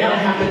them and they don't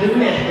have to do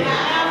nothing?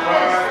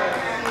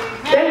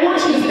 They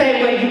want you to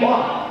stay where you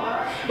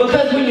are.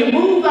 Because when you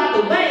move out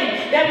the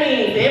way, that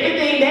means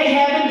everything they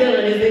haven't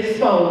done is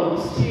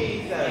exposed.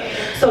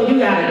 So you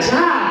got a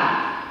job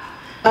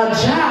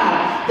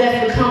that's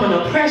becoming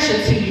a pressure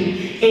to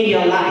you in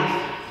your life.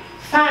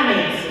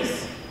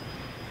 Finances.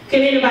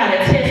 Can anybody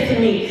attest to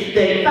me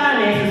that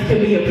finances can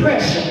be a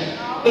pressure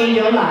in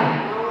your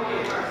life?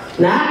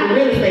 Now I can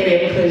really say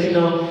that because, you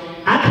know,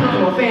 I come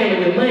from a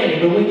family with money,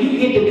 but when you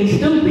get to be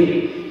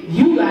stupid,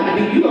 you're gonna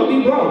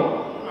be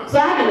broke. So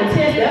I can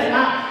attest, that's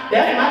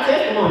my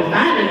testimony.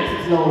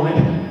 Finances, Lord,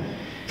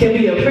 can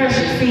be a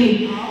pressure.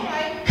 See,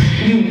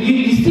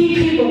 you see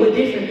people with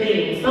different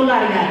things.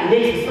 Somebody got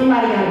this,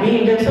 somebody got a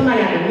BMW,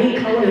 somebody got the neat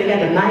coat, they got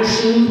the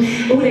nice shoes,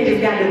 ooh, they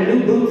just got the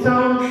new boots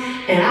on,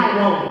 and I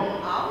want them.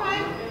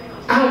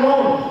 I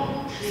want them.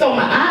 So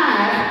my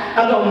eyes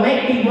are gonna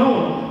make me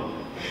want them.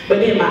 But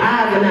then my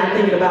eyes are not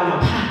thinking about my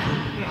pocket.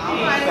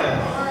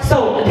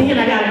 So then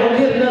I gotta go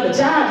get another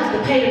job just to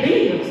pay the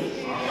bills.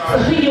 So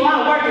here you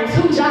are working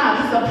 2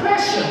 jobs, it's a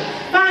pressure.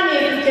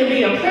 Finances can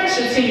be a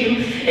pressure to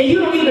you, and you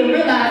don't even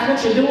realize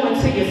what you're doing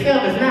to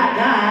yourself is not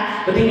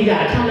God, but then you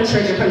gotta come to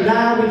church and pray,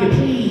 God, will you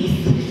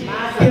please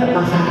help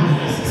my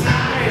finances?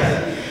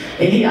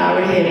 And he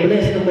already had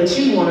blessed them, but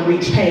you want to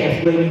reach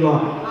past where you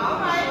are.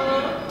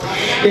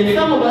 Then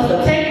some of us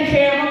are taking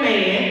care of a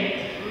man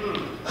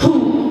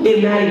who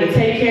is not even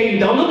taking care of you.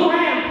 Don't look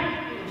around.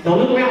 Don't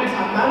look around and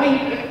talk about me.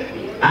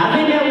 I've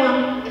been that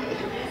one.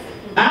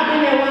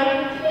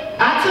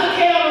 I took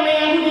care of a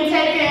man who didn't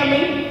take care of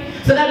me.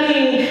 So that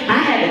means I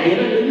had to get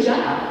a new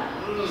job.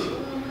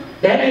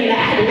 That means I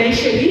had to make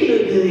sure he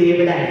looked good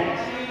every day.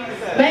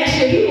 Make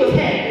sure he was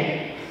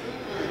happy.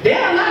 There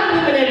are a lot of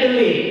women that do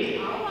it.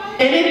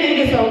 And they think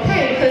it's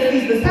okay because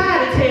see,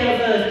 society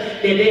tells us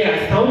that there are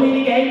so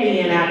many gay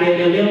men out there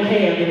that don't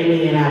have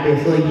any men out there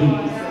for you.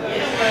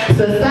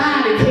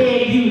 Society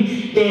tells you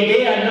that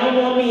there are no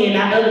more men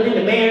other than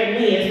the married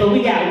men, so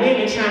we got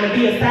women trying to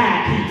be a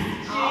side piece.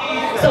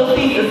 So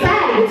see,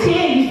 society will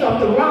tell you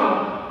something wrong.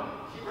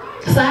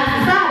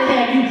 Society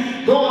have you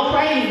going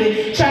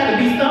crazy, trying to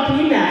be something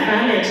you're not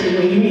financially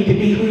when you need to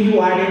be who you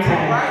are at that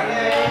time.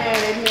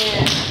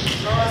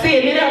 See,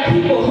 and then there are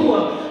people who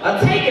are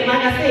taking,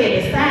 like I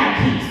said, the side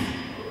piece.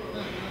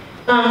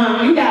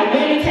 You got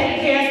women taking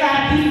care of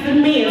side pieces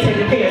and men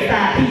taking care of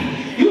side pieces.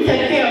 You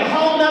take care of a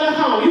whole nother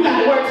home. You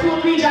got to work 2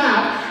 or 3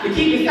 jobs to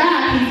keep your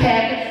side piece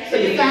happy, so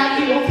your side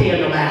piece won't tell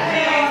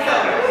nobody.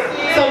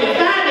 So your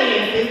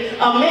finances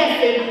are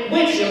messing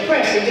with your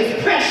pressure, just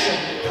pressure,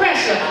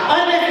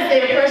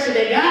 unnecessary pressure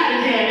that God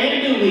didn't have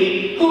nothing to do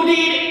with. Who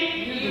did it?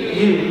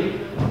 You.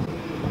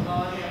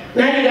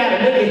 Now you got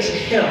to look at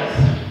your health.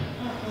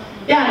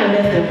 Y'all know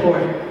that's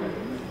important.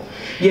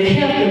 Your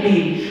health can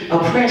be a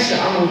pressure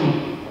on you.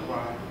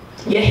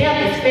 Your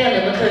health is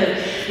failing because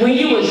when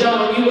you was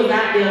young, you was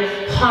out there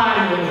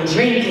partying and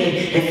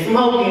drinking and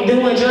smoking,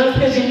 doing drugs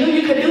because you knew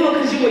you could do it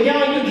because you were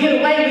young, you could get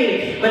away with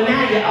it. But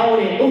now you're old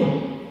and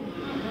ooh,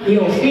 you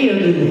don't feel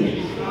good.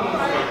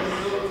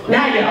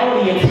 Now you're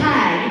older, you're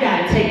tired, you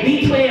gotta take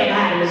B12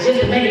 vitamins vitamins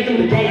just to make it through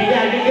the day. You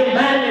gotta get them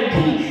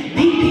vitamin D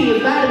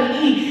pills,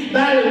 vitamin E,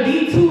 vitamin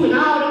B2, and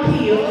all them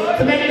pills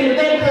to make it through the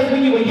day, because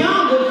when you were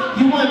younger,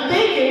 you weren't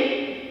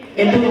thinking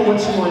and doing what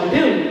you want to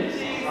do.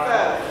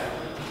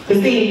 But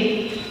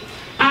see,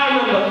 I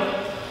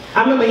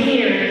remember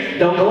hearing,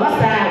 don't go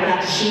outside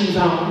without your shoes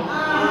on.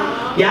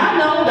 Y'all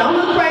know, don't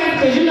look crazy,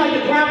 because you know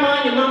your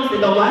grandma and your mom said,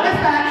 don't go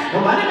outside,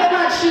 nobody got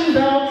my shoes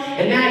on,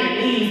 and now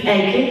your knees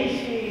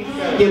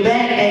aching, your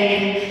back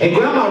aching, and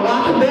grandma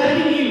walking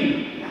better than you.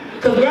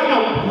 Because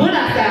grandma went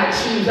outside with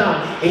shoes on,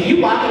 and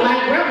you walking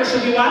like grandma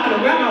should be walking,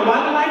 and grandma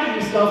walking like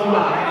you're supposed to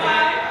walk.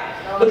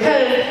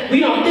 Because we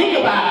don't think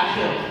about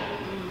him.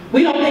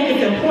 We don't think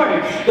it's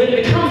important, but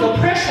it becomes a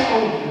pressure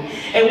on you.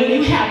 And when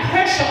you have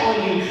pressure on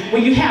you,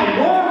 when you have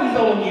worries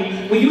on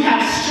you, when you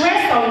have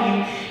stress on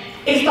you,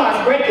 it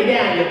starts breaking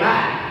down your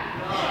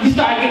body. You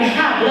start getting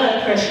high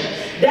blood pressure,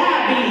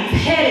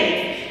 diabetes,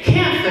 headaches,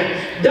 cancer.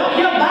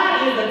 Your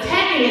body is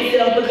attacking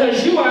itself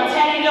because you are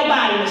attacking your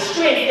body with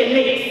stress and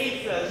mix.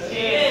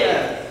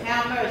 Yes.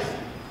 Have mercy.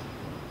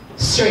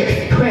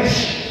 Stress,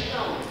 pressure,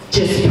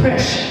 just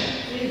pressure.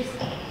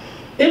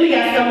 Then we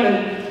got something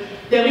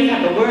that we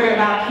have to worry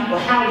about people,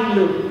 how we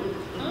look.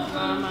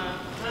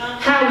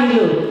 How we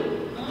look.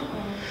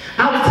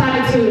 I was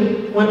talking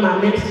to one of my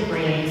ministry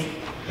friends,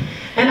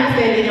 and I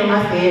said to him,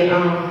 I said,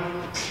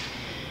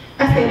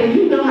 well,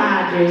 you know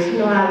how I dress, you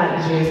know how I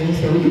like to dress. And he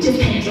said, well, you just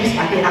can't dress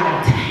like that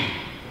all the time.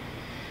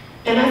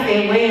 And I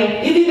said, well,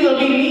 it's either gonna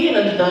be me in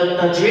a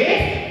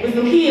dress with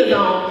some heels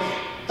on,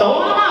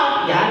 throwing them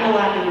off, y'all know I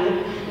do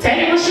it,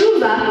 taking my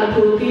shoes off in the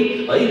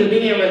pulpit, or either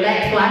being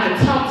relaxed so I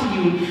can talk to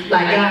you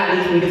like God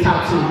needs me to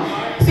talk to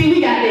you. See, we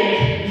got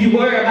that, you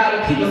worry about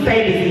what people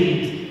say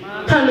disease.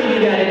 How many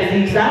of you got a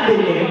disease? I've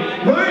been there.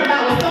 Worry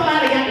about what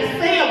somebody got to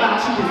say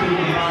about you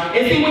disease.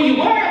 And see, when you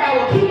worry about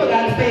what people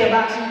got to say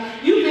about you,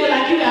 you feel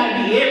like you got to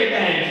be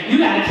everything. You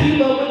got to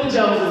keep up with the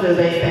Joneses, as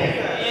they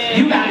say.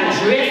 You got to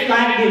dress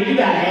like them. You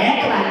got to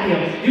act like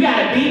them. You got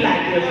to be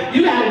like them.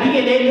 You got to be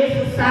in their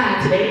little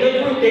society, their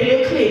little group, their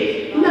little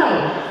clique. No.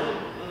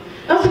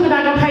 Those people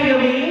not going to pay your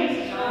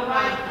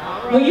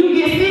bills. When you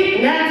get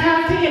sick, 9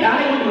 times 10, all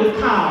they want to do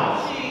is call.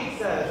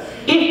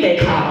 If they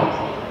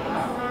call.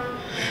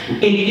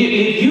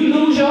 If you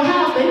lose your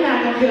house, they're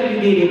not going to help you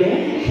get it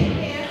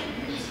back.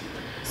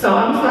 So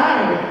I'm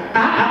sorry.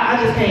 I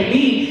just can't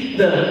be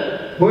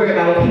the worried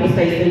about what people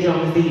say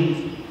syndrome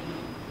disease.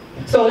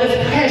 So there's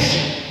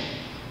pressure.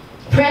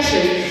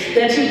 Pressure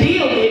that you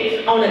deal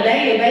with on a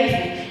daily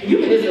basis. You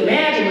can just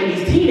imagine what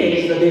these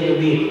teenagers are dealing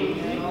with.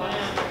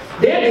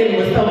 They're dealing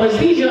with so much.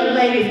 These young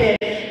ladies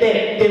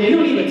that we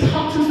don't even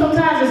talk to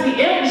sometimes. And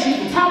see, elders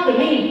used to talk to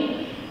me.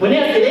 When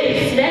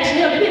they snatched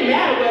me up, it didn't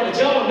matter whether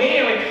Joe or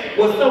Mary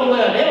was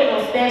somewhere, they were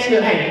going to snatch me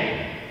up.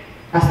 Hey,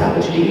 I saw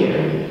what you did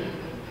earlier.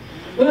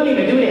 We don't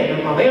even do that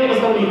no more. Elders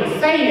don't even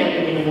say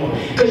nothing anymore.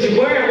 Because you're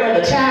worried whether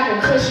the child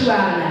will cuss you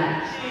out or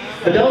not.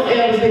 But those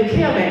elders didn't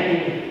care back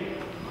then.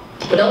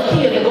 But those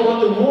kids are going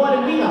through more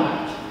than we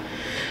are.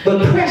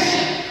 But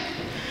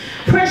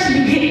pressure,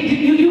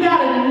 you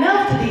got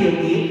enough to deal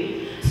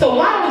with. So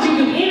why would you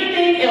do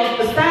anything else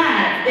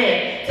besides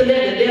that to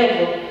let the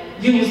devil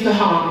use to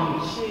harm you?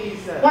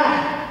 Why?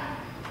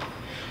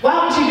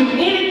 Why would you do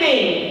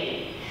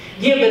anything,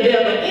 give the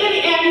devil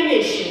any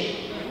ammunition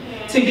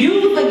to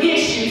use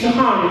against you to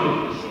harm you?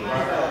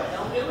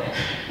 Don't do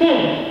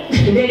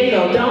it. There you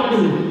go, don't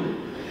do it.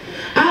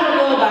 I don't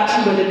know about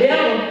you, but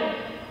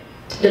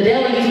the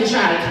devil used to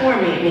try to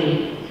torment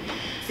me.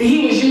 See,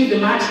 he was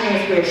using my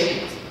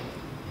transgressions,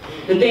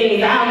 the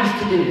things I used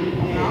to do.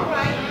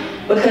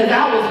 Because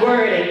I was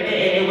worried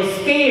and was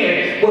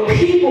scared what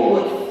people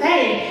would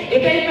say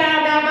if they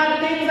found out about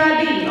the things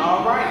I did.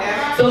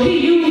 So he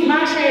used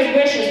my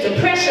transgressions to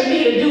pressure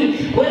me to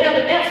do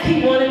whatever else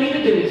he wanted me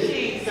to do.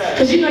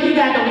 Because you know you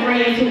got them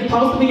friends who's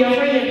supposed to be your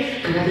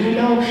friends. Girl, you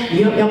know,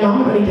 your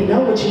mama don't need to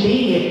know what you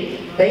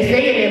did. They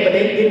saying that, but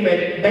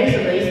they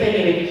basically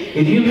saying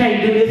if you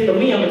can't do this for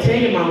me, I'm going to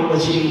tell your mama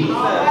what you did.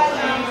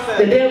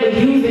 The devil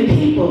using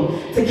people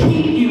to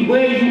keep you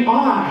where you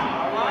are.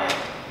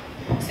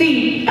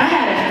 See, I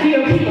had a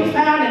few people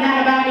finding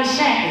out about me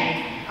shacking.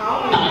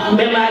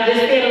 Remember I just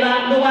said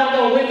a little while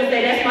ago, women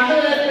say, that's my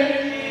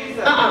husband.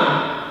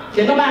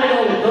 Did nobody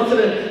go to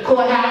the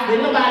courthouse?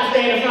 Did nobody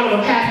stand in front of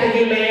a pastor and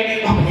get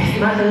married? Oh, that's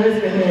my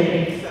husband,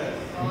 honey.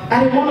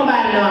 I didn't want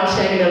nobody to know I was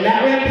shacking them.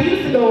 Not Reverend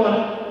used to go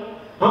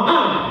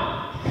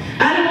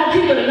I didn't want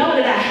people to know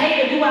that I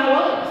hated who I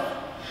was.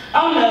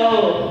 Oh no.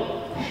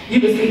 You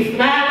can see the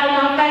smile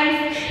on my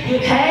face.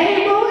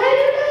 Hey, boy, how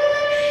you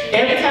doing?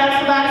 Every time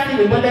somebody see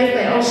me, what they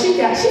say, oh, she's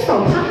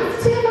so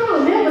positive. I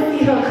don't never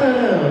see her cut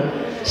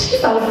up.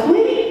 She's so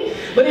sweet.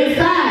 But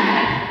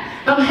inside,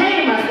 I'm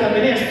hating myself,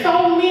 and there's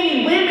so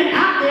many women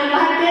out there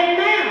like that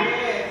now.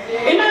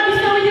 It might be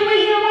some of you in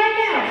here right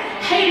now,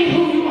 hating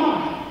who you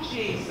are.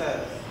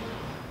 Jesus.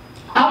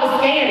 I was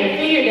scared and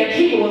feared that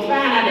people would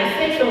find out that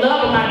sex and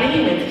love were my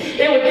demons.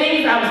 There were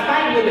things I was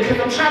fighting with because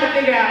I'm trying to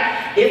figure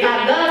out, if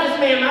I love this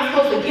man, am I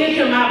supposed to give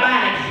him my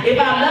body? If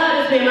I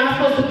love this man, am I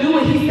supposed to do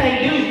what he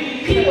say do?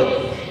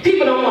 People,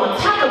 People don't want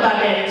to talk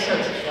about that in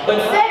church. But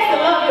sex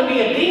and love can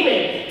be a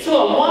demon to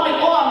a woman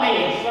or a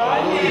man.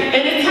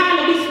 And it's time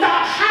that we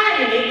stop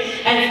hiding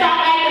it and stop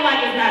acting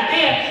like it's not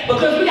there,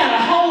 because we got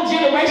a whole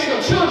generation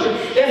of children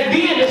that's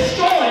being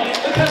destroyed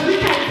because we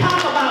can't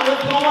talk about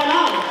what's going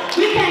on.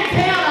 We can't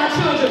tell our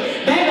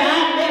children, baby,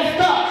 I'm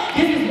messed up.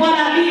 This is what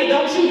I did.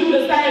 Don't you do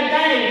the same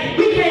thing.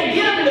 We can't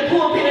get up in the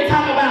pulpit and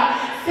talk about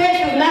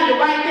sex is not the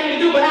right thing to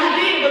do, but I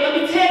did. But let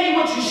me tell you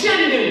what you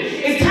shouldn't do.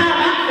 It's time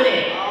out for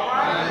that.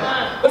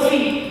 But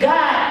see,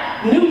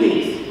 God knew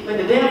this, but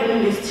the devil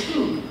knew this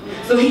too.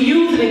 So he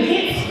used it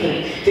against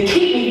me to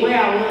keep me where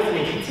I was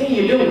and to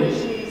continue doing it.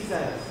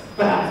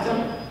 But I was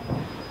doing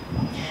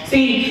it.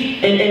 See,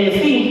 and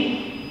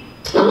see,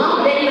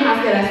 along with that, you know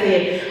how I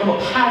said, I'm a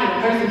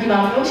positive person. People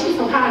always say, oh, she's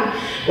so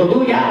positive. Well,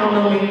 boo, y'all don't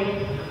know me.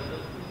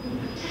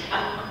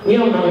 You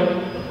don't know me.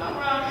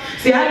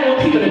 See, I didn't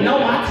want people to know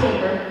my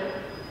temper.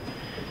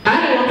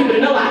 I didn't want people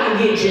to know I can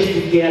get just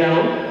as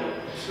ghetto.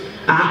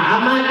 I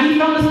might be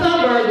from the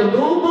suburbs, but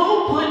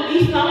boo-boo put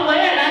me somewhere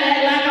and I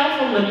act like I'm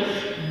from the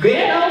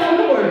ghetto from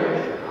the world.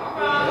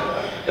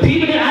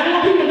 I don't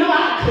want people to know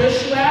I'll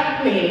cuss you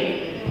out in a minute.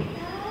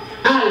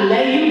 I'll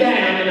lay you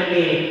down in a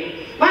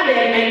minute. My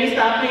dad made me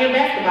stop playing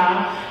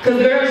basketball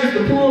because girls used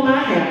to pull my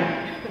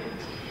hair.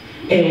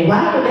 And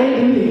why would they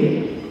do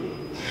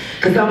that?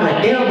 Because I'm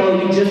going to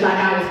elbow you just like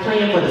I was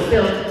playing for the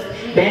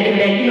Celtics. Back in the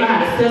day, you know how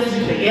the Celtics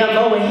used to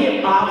elbow and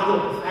hip. I was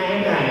doing the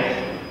same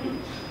thing.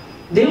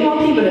 Didn't want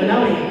people to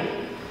know that.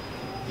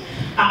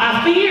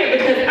 I feared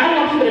because I didn't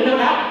want people to know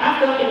that I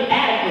felt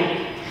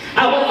inadequate.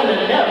 I wasn't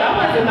enough. I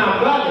wasn't my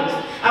brothers.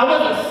 I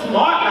wasn't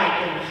smart like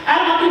them. I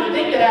didn't want people to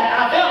think that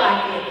I felt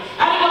like them.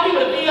 I didn't want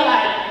people to feel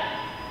like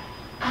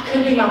I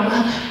couldn't be my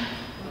mother.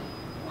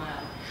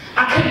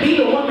 I couldn't be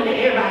the woman that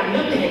everybody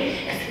looked at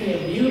as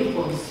being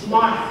beautiful and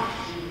smart.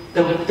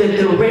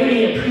 The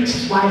radiant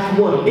preacher's wife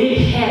who wore big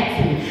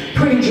hats and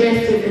pretty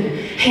dresses and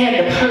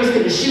had the purse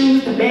and the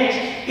shoes to match,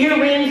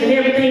 earrings and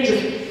everything,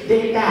 just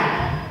didn't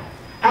die.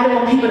 I didn't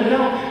want people to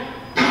know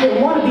I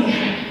didn't want to be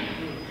her.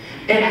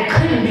 And I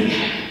couldn't be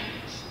her.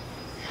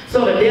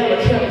 So the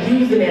devil kept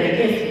using that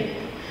against me.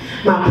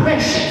 My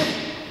pressures,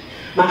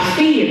 my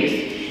fears,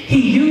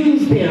 he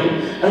used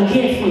them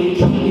against me to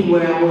keep me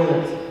where I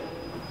was.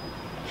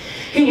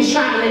 He was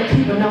trying to let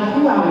people know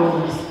who I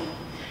was.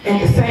 At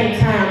the same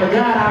time, but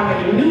God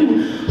already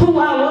knew who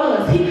I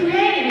was. He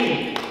created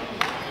me.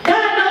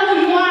 God knows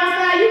who you are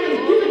inside.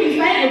 You can be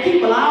saving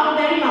people all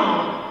day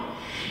long.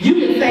 You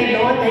can say,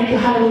 Lord, thank you,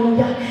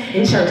 hallelujah,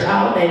 in church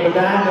all day, but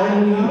God knows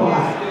who you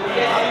are.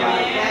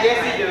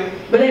 Yes, he do.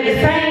 But at the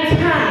same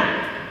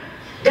time,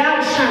 God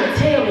was trying to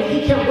tell me.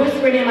 He kept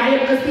whispering in my ear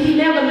because he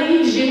never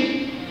leaves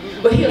you.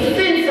 But he'll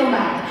send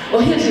somebody,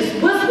 or he'll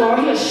just whisper, or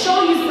he'll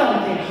show you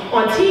something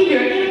on TV or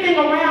anything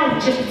around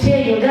you just to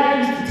tell you. God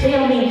used to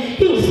tell me,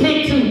 he was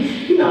slick too.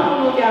 You know, I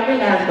don't know if y'all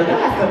realize, but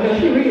God's something,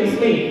 he real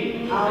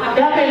slick.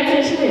 Y'all pay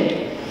attention to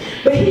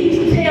it. But he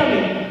used to tell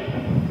me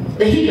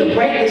that he could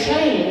break the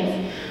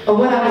chains of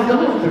what I was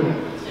going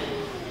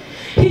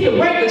through. He could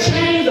break the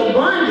chains of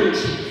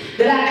bondage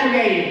that I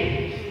created.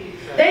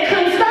 They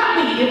couldn't stop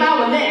me if I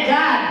would let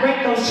God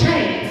break those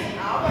chains.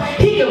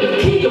 He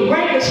could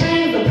break the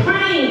chains of the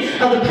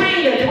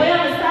pain that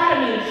dwelled inside of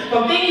me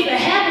from things that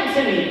happened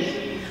to me.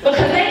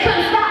 Because they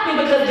couldn't stop me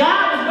because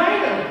God was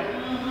greater.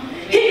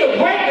 He could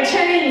break the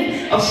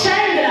chains of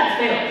shame that I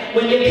felt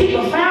when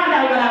people found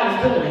out what I was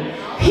doing.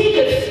 He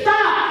could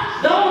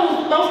stop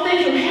those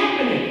things from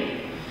happening.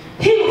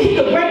 He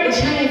could break the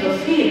chains of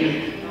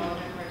fear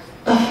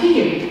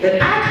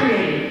that I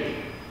created,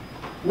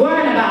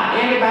 worrying about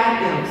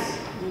everybody else,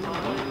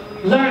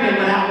 learning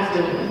what I was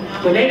doing.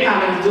 When they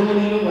probably was doing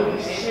even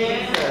worse.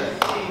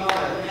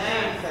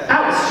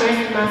 I was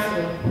stressing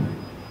myself.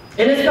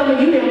 And there's some of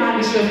you that might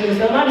be stressing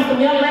yourself. Might be some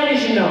young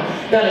ladies you know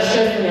that are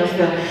stressing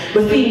themselves.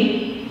 But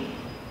see,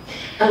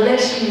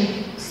 unless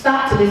you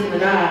stop to listen to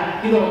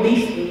God, you're going to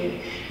be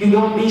scared. You're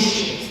going to be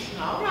stressed.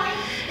 All right.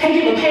 Have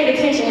you ever paid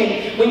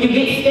attention when you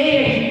get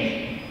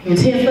scared, you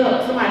tense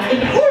up. Somebody's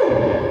saying, whoo!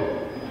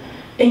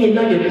 And you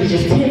know you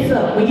just tense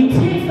up. When you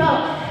tense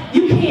up,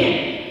 you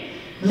can't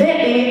let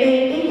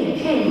anything in,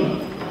 can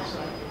you?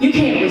 You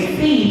can't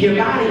receive. Your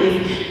body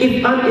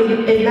is not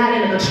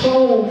in a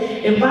controlled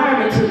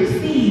environment to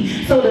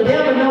receive. So the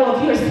devil knows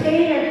if you're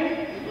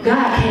scared,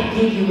 God can't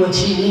give you what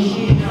you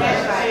need.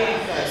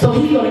 So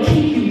he's going to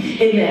keep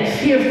you in that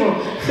fearful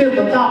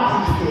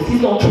thought process.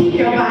 He's going to keep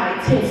your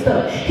body tensed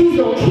up. He's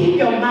going to keep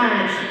your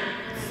mind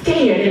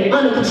scared and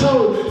under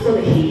control so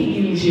that he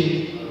can use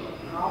you.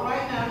 All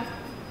right now.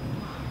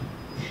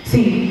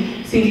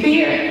 See,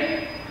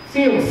 fear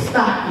will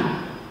stop you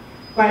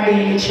right there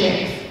in your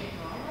chest.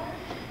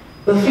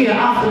 But fear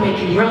also make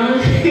you run.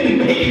 It'll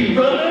make you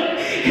run.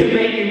 It'll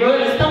make you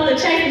run. If something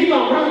chases, you're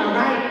going to run,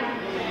 right?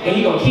 And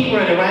you're going to keep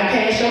running right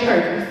past your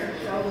purpose.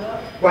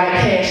 Right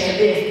past your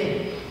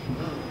destiny.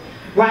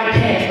 Right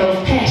past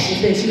those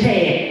passions that you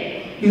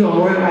had. You're going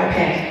to run right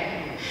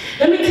past.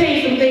 Let me tell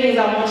you some things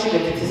I want you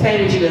to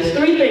say with you. There's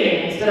 3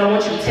 things that I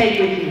want you to take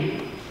with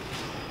you.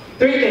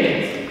 3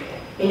 things.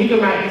 And you can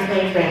write these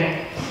things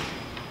down.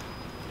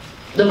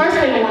 The first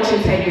thing I want you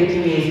to take with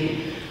you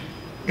is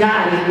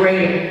God is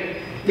greater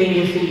than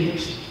your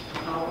fears.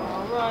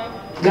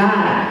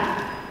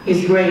 God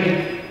is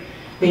greater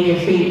than your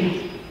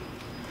fears.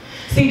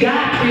 See,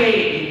 God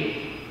created you.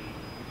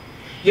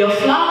 Your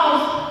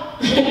flaws,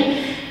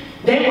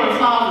 they weren't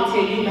flaws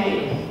until you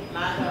made them.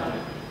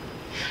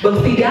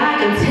 But see, God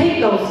can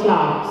take those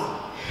flaws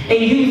and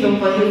use them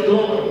for His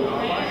glory.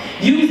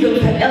 Use them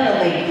to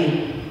elevate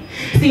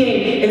you.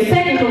 See, in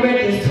 2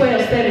 Corinthians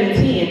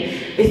 12:7-10,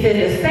 it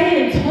says that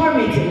Satan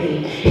tormented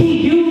me.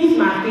 He used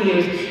my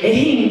fears and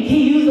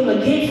he used them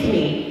against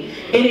me.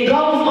 And it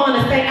goes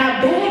on to say, I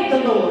beg the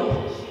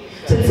Lord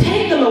to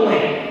take them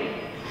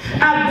away.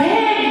 I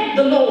beg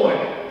the Lord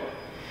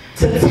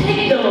to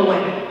take them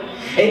away.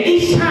 And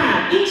each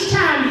time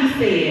he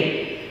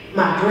said,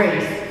 my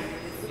grace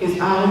is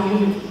all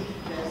you need.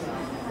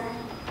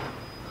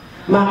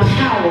 My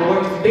power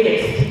works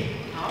best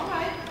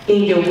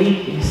in your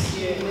weakness.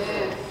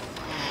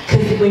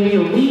 Because when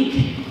you're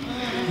weak,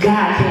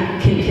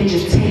 God can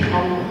just take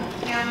over.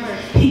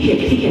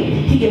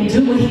 He can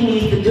do what He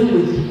needs to do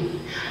with you.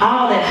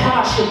 All that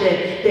hardship,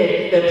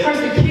 that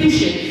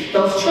persecution,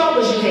 those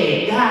troubles you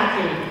had, God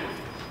can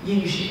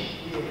use you.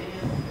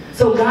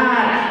 So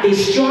God is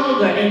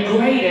stronger and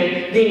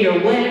greater than your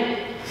what?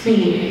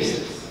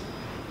 Fears.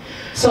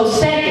 So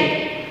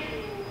second,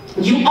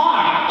 you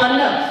are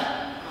enough.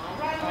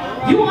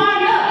 You are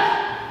enough.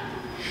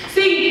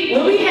 See,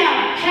 when we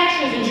have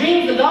passions and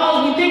dreams and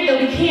goals, we think that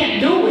we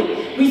can't do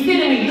it. We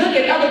sit and we look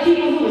at other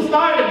people who have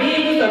started a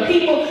business, or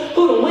people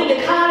who went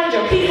to college,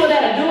 or people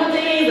that are doing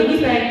things, and we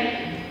say,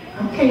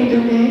 I can't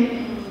do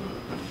that.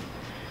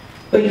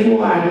 But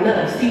you are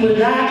enough. See, when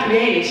God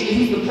created you,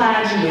 He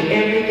supplied you with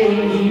everything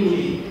you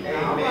need.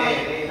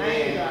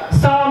 Amen.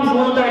 Psalms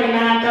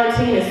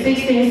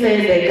 139:13-16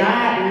 says that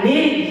God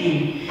knitted you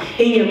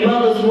in your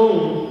mother's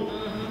womb.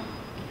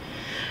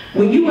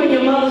 When you were in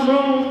your mother's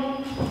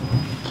womb,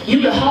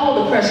 you could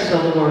hold the pressures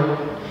of the world.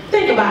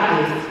 Think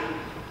about this.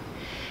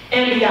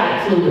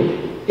 Amniotic fluid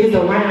is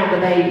around the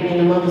baby in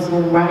the mother's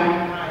womb,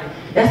 right?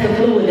 That's the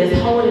fluid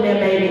that's holding that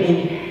baby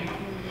in there.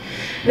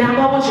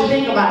 Now, I want you to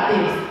think about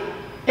this.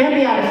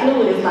 Amniotic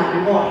fluid is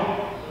like water.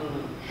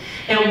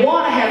 And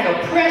water has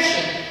a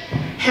pressure.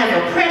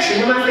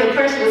 When I say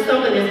pressure, it's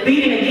something that's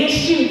beating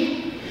against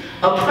you.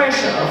 A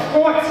pressure of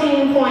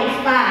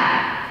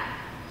 14.5.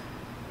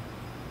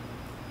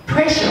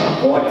 Pressure of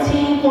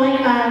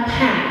 14.5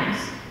 pounds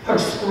per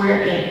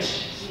square inch.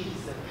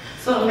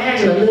 So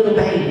imagine a little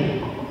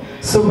baby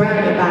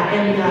surrounded by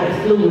amniotic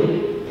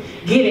fluid,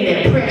 getting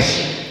that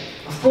pressure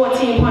of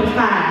 14.5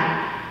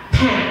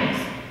 pounds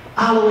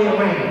all the way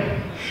around.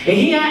 And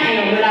here I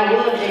am when I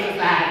was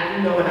exercising,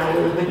 you know, when I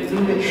was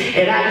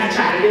and I used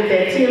to try to lift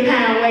that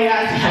 10-pound weight. I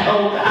was like,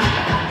 oh God,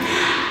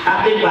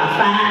 I think about 5,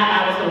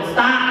 I was going to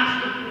stop.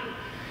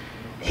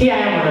 Here I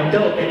am an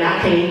adult and I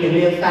can't even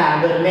lift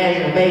 5, but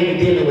imagine a baby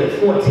dealing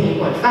with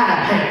 14.5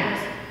 pounds.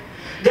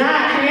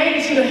 God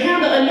created you to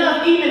handle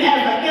enough even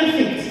as an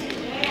infant.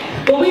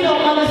 But we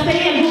don't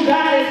understand who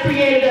God has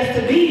created us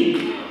to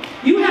be.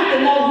 You have to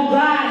know who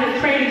God has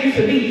created you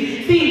to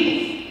be.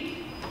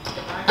 See,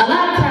 a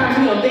lot of times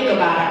we don't think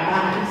about our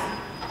bodies.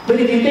 But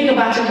if you think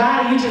about your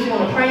body, you just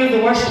want to praise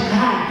and worship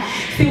God.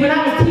 See, when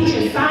I was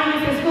teaching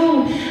science in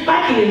school,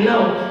 my kids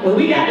know, when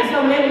we got to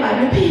something, they were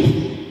like,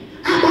 peace,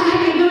 I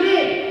can do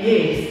that.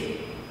 Yes.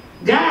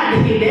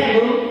 God did that,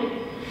 boo.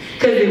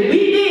 Because if we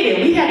did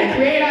it, we had to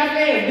create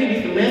ourselves, we'd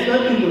be some messed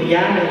up people,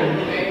 y'all know.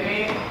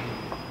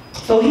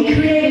 So He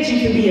created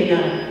you to be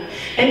enough.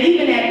 And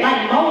even at,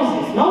 like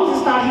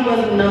Moses thought he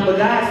wasn't enough, but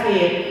God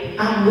said,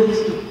 I'm with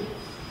you.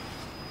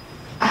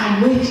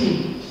 I'm with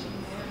you.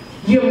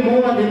 You're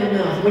more than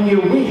enough when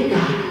you're with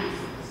God.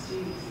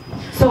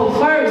 So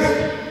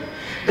first,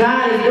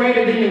 God is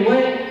greater than your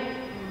what?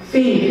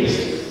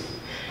 Fears.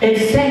 And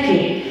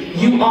second,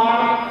 you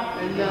are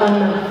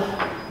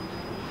enough.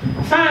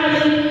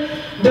 Finally,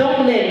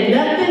 don't let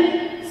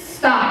nothing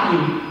stop you.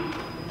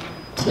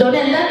 Don't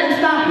let nothing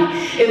stop you.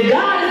 If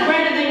God is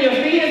greater than your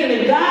fears, and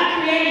if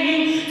God created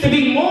you to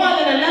be more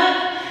than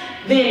enough,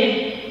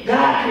 then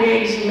God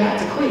created you not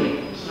to quit.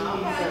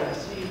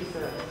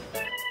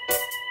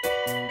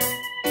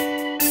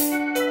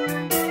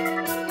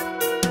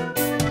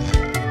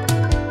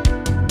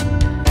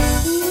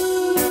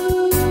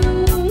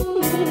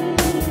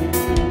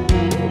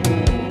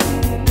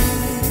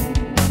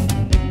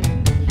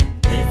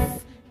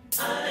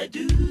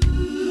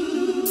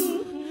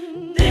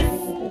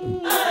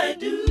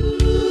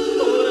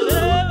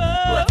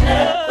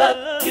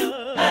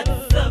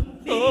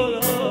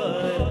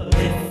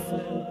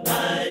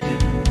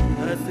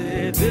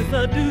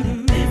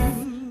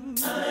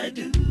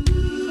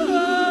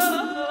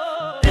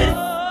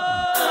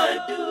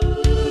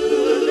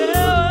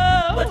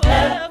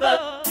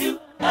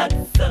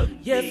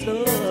 Yes,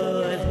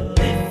 Lord,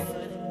 this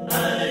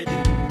I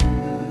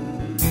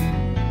do.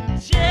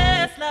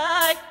 Just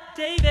like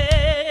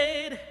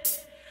David,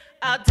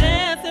 I'll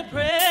dance and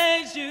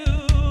praise you,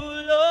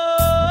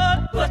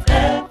 Lord.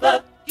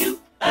 Whatever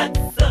you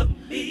ask of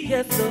me,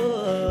 yes,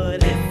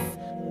 Lord, this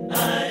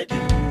I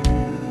do.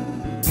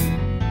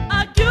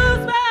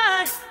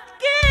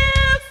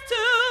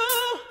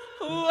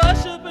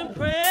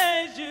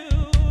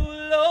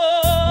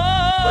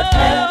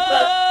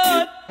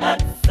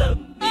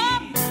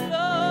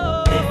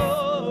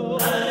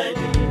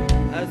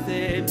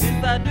 said,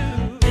 this I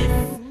do.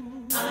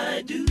 This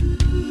I do.